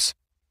works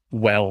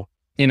well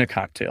in a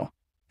cocktail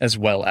as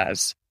well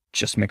as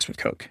just mixed with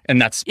Coke. And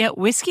that's... Yeah,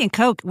 whiskey and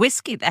Coke.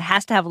 Whiskey that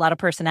has to have a lot of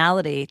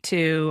personality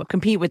to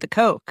compete with the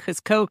Coke, because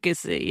Coke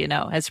is,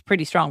 has a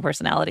pretty strong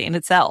personality in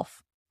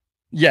itself.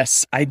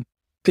 Yes, I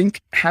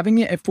think having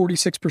it at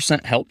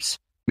 46% helps.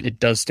 It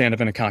does stand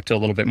up in a cocktail a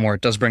little bit more.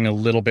 It does bring a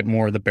little bit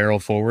more of the barrel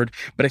forward.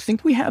 But I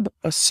think we have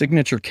a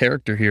signature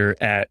character here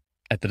at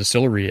the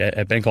distillery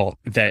at Bankhall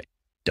that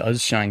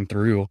does shine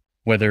through,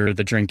 whether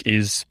the drink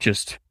is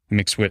just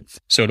mixed with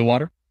soda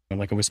water,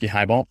 like a whiskey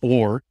highball,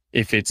 or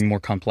if it's more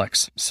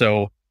complex.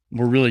 So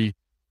we're really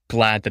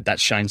glad that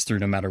shines through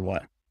no matter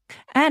what.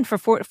 And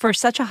for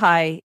such a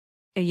high,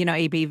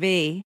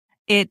 ABV,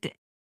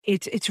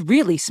 it's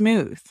really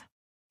smooth.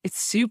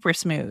 It's super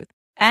smooth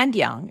and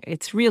young.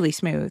 It's really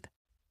smooth.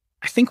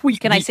 I think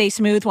I say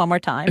smooth one more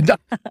time?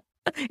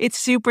 It's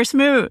super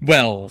smooth.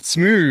 Well,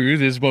 smooth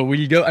is what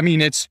we go. I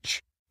mean, it's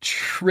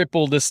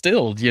triple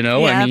distilled, Yeah,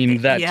 I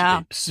mean,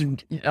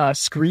 that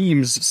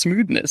screams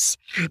smoothness.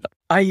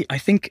 I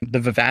think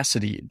the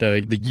vivacity,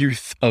 the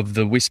youth of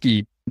the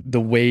whiskey, the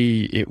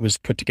way it was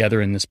put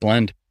together in this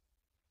blend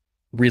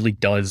really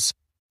does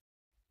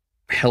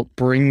help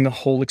bring the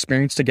whole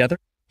experience together.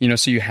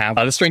 So you have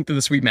the strength of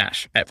the sweet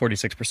mash at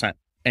 46%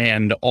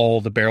 and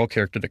all the barrel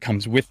character that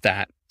comes with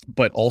that,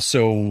 but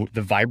also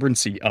the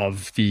vibrancy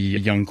of the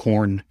young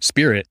corn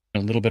spirit, a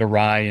little bit of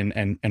rye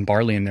and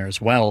barley in there as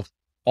well.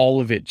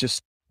 All of it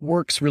just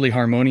works really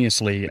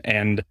harmoniously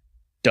and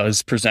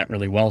does present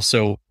really well.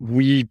 So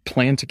we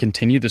plan to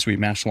continue the sweet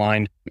mash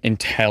line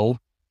until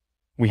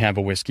we have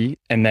a whiskey.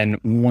 And then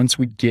once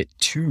we get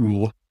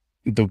to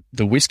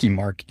the whiskey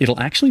mark, it'll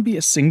actually be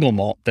a single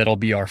malt that'll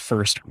be our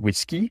first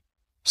whiskey.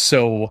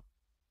 So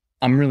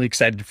I'm really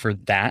excited for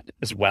that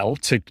as well,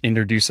 to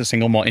introduce a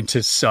single malt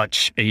into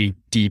such a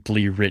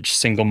deeply rich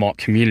single malt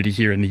community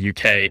here in the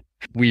UK.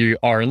 We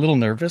are a little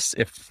nervous,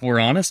 if we're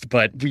honest,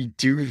 but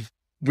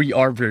we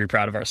are very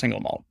proud of our single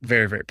malt.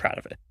 Very, very proud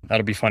of it.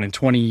 That'll be fun in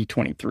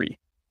 2023.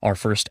 Our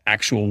first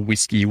actual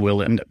whiskey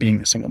will end up being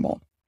the single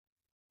malt.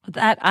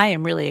 That I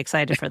am really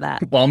excited for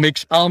that. Well, I'll make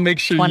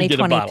sure you get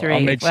a bottle. I'll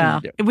make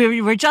sure you get.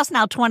 We're just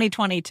now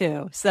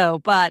 2022. So,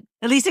 but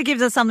at least it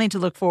gives us something to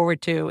look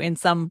forward to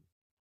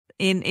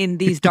in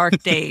these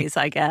dark days,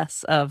 I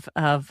guess, of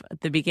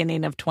the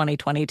beginning of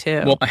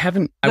 2022. Well,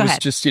 I was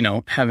just,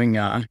 having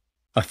a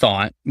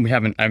thought. I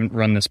haven't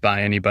run this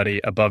by anybody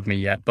above me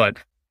yet, but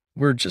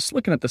we're just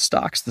looking at the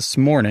stocks this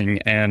morning,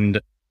 and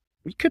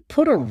we could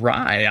put a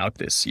rye out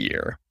this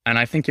year, and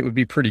I think it would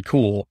be pretty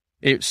cool.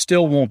 It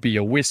still won't be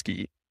a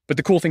whiskey, but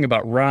the cool thing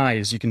about rye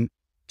is you can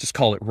just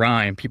call it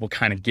rye and people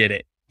kind of get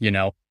it,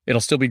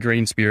 It'll still be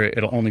grain spirit.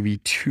 It'll only be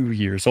 2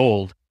 years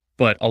old,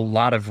 but a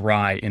lot of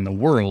rye in the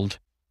world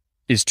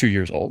is 2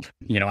 years old.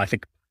 I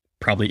think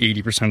probably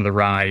 80% of the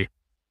rye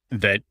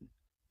that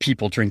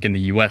people drink in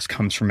the US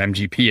comes from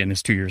MGP and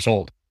is 2 years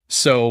old.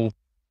 So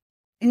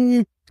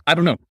I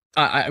don't know.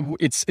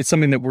 It's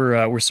something that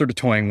we're sort of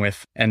toying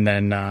with, and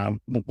then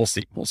we'll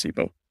see.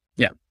 But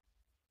yeah,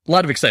 a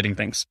lot of exciting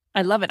things.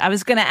 I love it. I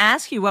was going to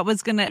ask you what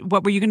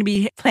were you going to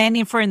be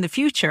planning for in the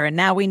future, and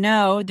now we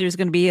know there's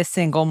going to be a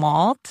single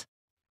malt,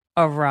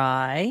 a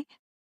rye,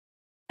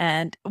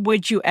 and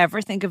would you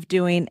ever think of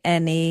doing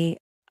any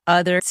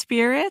other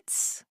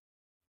spirits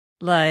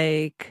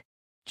like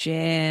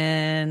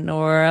gin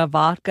or a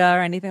vodka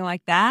or anything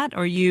like that?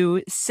 Or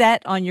you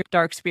set on your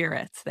dark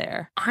spirits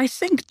there? I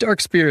think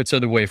dark spirits are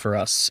the way for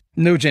us.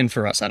 No gin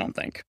for us, I don't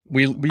think.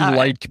 We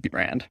like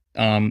brand.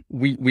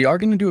 We are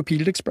going to do a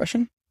peated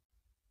expression,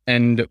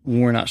 and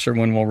we're not sure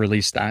when we'll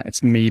release that.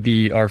 It's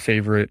maybe our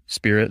favorite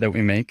spirit that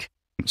we make.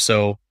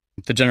 So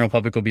the general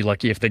public will be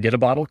lucky if they get a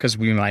bottle, because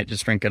we might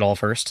just drink it all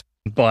first.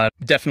 But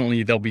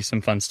definitely there'll be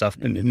some fun stuff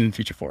in the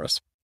future for us.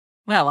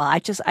 Well, I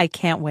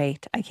can't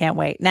wait. I can't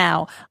wait.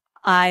 Now,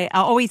 I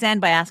always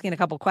end by asking a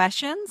couple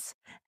questions,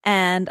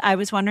 and I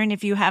was wondering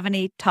if you have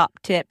any top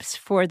tips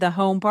for the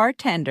home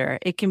bartender.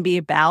 It can be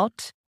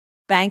about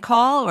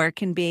Bankhall, or it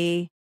can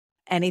be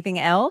anything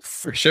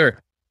else. For sure.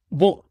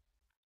 Well,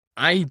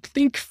 I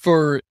think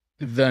for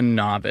the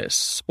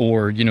novice,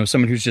 or,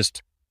 someone who's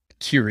just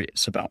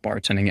curious about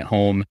bartending at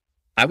home,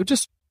 I would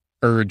just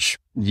urge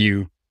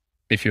you,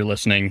 if you're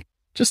listening,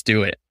 just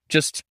do it.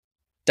 Just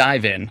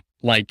dive in.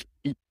 Like,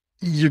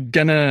 you're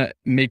gonna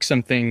make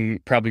something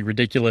probably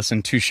ridiculous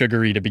and too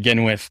sugary to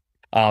begin with,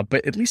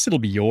 but at least it'll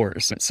be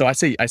yours. So I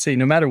say,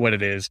 no matter what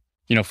it is,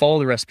 follow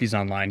the recipes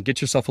online,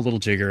 get yourself a little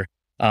jigger,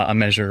 a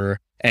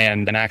measurer,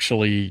 and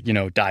actually,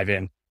 dive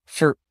in.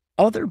 For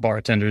other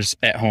bartenders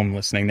at home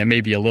listening that may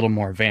be a little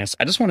more advanced,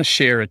 I just want to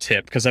share a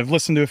tip, because I've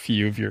listened to a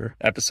few of your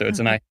episodes,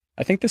 and I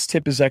think this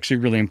tip is actually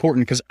really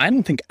important, because I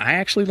don't think I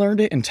actually learned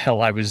it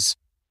until I was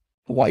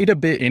quite a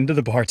bit into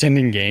the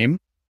bartending game.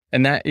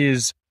 And that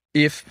is,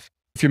 if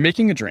you're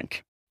making a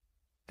drink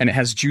and it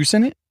has juice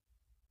in it,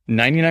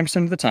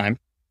 99% of the time,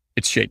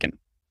 it's shaken.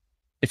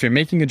 If you're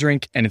making a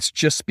drink and it's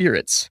just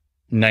spirits,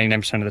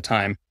 99% of the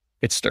time,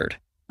 it's stirred.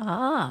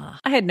 Ah,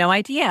 I had no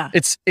idea.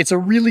 It's a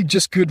really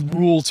just good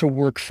rule to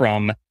work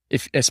from,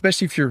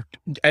 especially if you're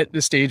at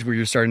the stage where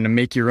you're starting to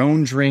make your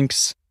own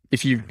drinks.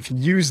 If you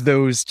use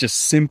those just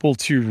simple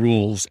 2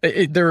 rules,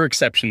 there are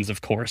exceptions,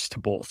 of course, to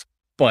both.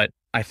 But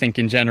I think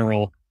in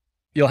general,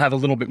 you'll have a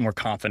little bit more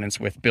confidence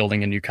with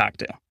building a new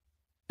cocktail.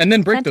 And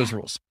then break those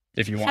rules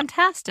if you want.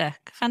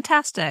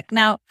 Fantastic.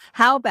 Now,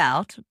 how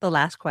about the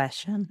last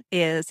question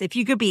is, if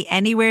you could be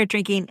anywhere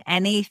drinking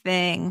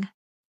anything,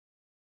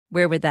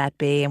 where would that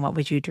be and what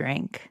would you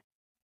drink?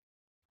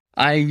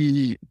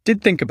 I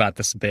did think about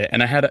this a bit,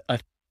 and I had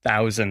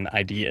 1,000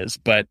 ideas,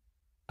 but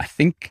I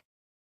think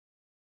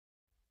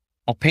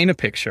I'll paint a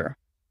picture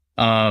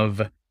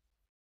of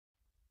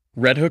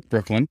Red Hook,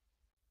 Brooklyn,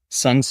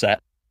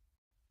 sunset,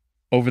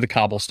 over the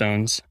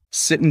cobblestones,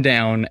 sitting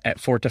down at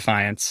Fort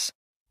Defiance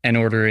and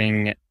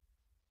ordering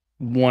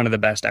one of the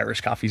best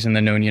Irish coffees in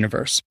the known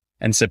universe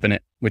and sipping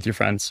it with your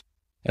friends,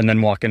 and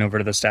then walking over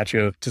to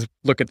to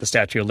look at the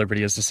Statue of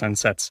Liberty as the sun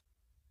sets.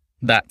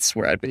 That's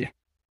where I'd be.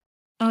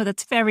 Oh,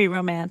 that's very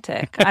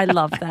romantic. I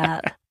love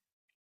that.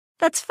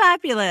 That's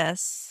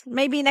fabulous.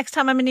 Maybe next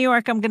time I'm in New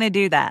York, I'm going to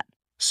do that.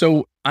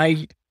 So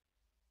I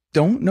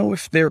don't know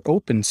if they're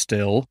open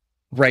still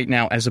right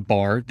now as a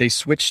bar. They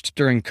switched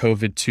during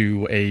COVID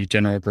to a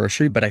general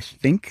grocery, but I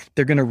think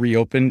they're going to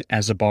reopen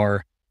as a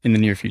bar in the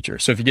near future.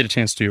 So if you get a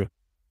chance to,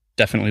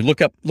 definitely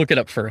look it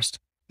up first.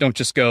 Don't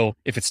just go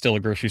if it's still a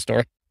grocery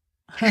store.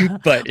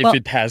 But if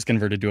it has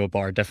converted to a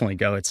bar, definitely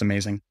go. It's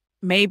amazing.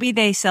 Maybe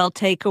they sell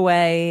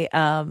takeaway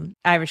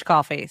Irish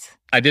coffees.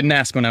 I didn't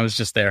ask when I was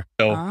just there.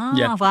 So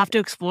yeah, we'll have to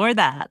explore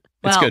that.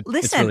 It's Well, good.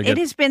 listen, really good. It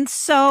has been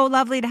so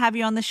lovely to have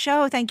you on the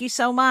show. Thank you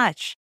so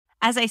much.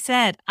 As I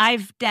said,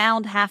 I've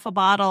downed half a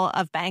bottle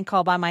of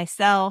Bankhall by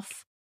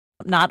myself.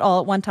 Not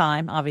all at one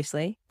time,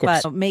 obviously,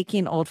 but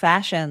making old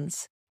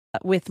fashions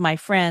with my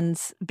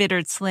friends,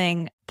 Bittered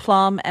Sling,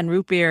 plum and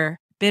root beer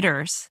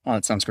bitters. Oh,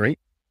 that sounds great.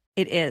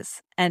 It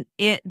is. And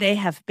they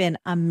have been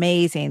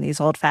amazing,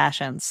 these old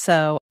fashions.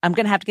 So I'm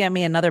going to have to get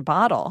me another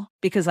bottle,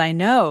 because I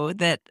know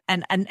that,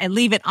 and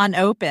leave it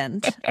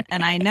unopened.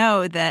 And I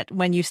know that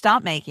when you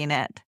stop making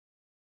it,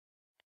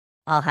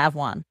 I'll have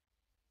one.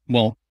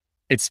 Well,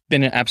 It's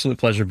been an absolute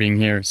pleasure being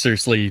here.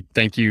 Seriously,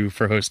 thank you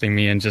for hosting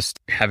me and just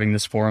having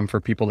this forum for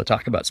people to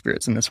talk about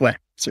spirits in this way.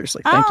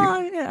 Seriously, thank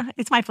you. Yeah.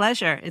 It's my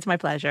pleasure. It's my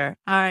pleasure.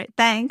 All right.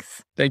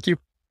 Thanks. Thank you.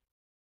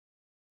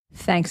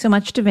 Thanks so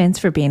much to Vince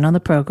for being on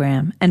the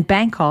program and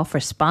Bankhall for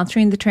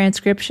sponsoring the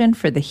transcription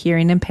for the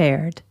hearing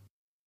impaired.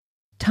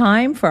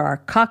 Time for our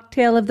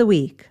cocktail of the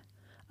week,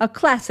 a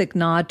classic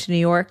nod to New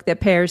York that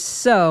pairs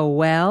so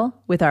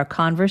well with our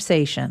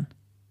conversation.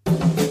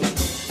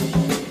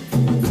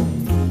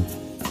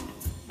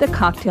 The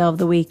cocktail of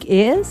the week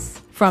is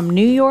From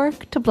New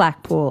York to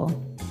Blackpool.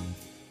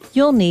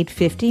 You'll need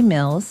 50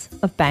 mils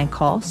of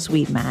Bankhall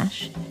Sweet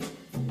Mash,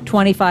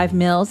 25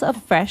 mils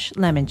of fresh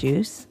lemon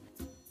juice,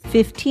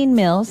 15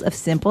 mils of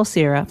simple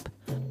syrup,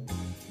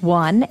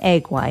 1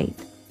 egg white,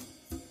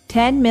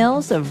 10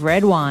 mils of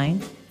red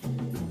wine,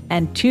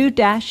 and 2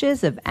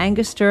 dashes of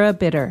Angostura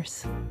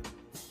bitters.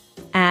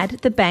 Add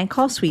the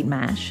Bankhall Sweet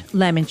Mash,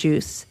 lemon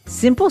juice,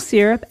 simple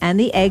syrup, and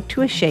the egg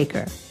to a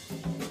shaker.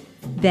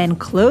 Then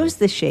close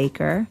the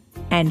shaker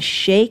and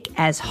shake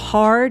as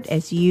hard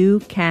as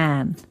you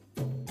can.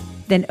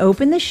 Then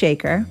open the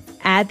shaker,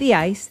 add the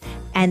ice,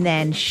 and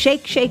then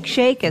shake, shake,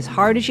 shake as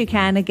hard as you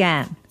can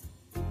again.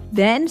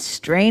 Then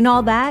strain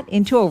all that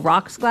into a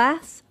rocks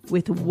glass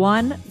with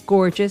 1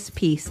 gorgeous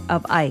piece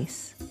of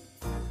ice.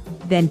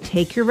 Then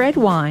take your red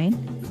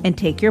wine and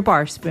take your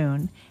bar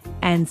spoon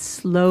and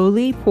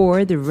slowly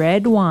pour the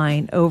red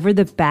wine over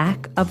the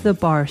back of the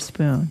bar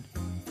spoon.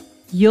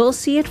 You'll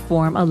see it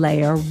form a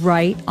layer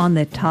right on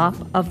the top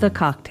of the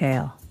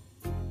cocktail.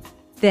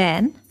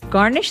 Then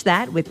garnish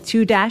that with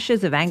 2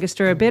 dashes of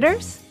Angostura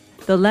bitters,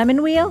 the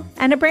lemon wheel,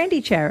 and a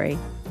brandy cherry.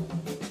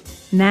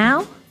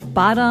 Now,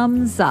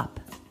 bottoms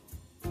up.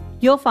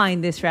 You'll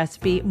find this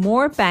recipe,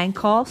 more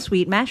Bankhall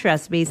Sweet Mash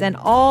recipes, and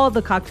all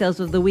the cocktails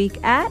of the week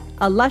at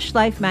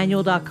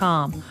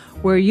alushlifemanual.com,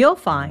 where you'll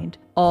find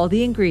all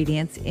the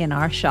ingredients in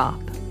our shop.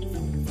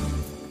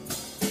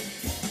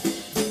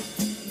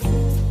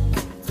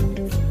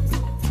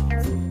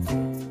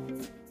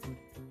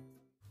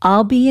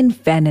 I'll be in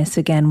Venice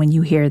again when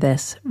you hear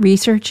this,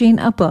 researching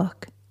a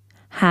book.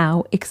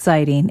 How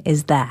exciting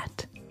is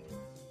that?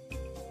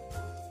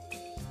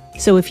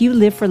 So if you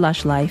live for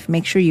Lush Life,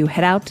 make sure you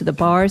head out to the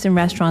bars and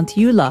restaurants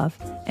you love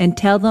and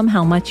tell them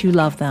how much you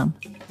love them.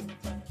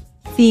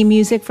 Theme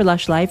music for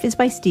Lush Life is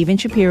by Steven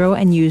Shapiro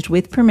and used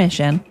with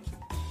permission.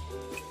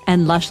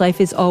 And Lush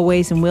Life is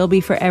always and will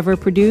be forever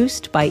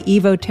produced by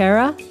Evo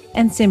Terra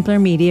and Simpler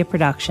Media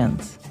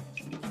Productions.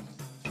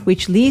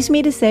 Which leaves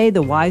me to say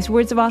the wise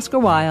words of Oscar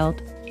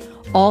Wilde,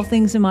 all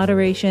things in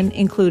moderation,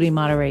 including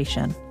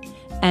moderation,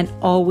 and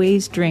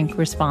always drink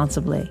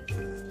responsibly.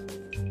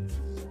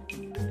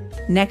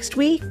 Next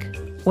week,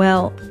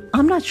 well,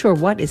 I'm not sure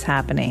what is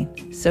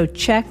happening, so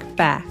check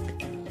back.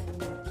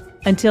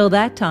 Until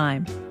that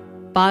time,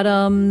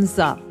 bottoms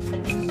up.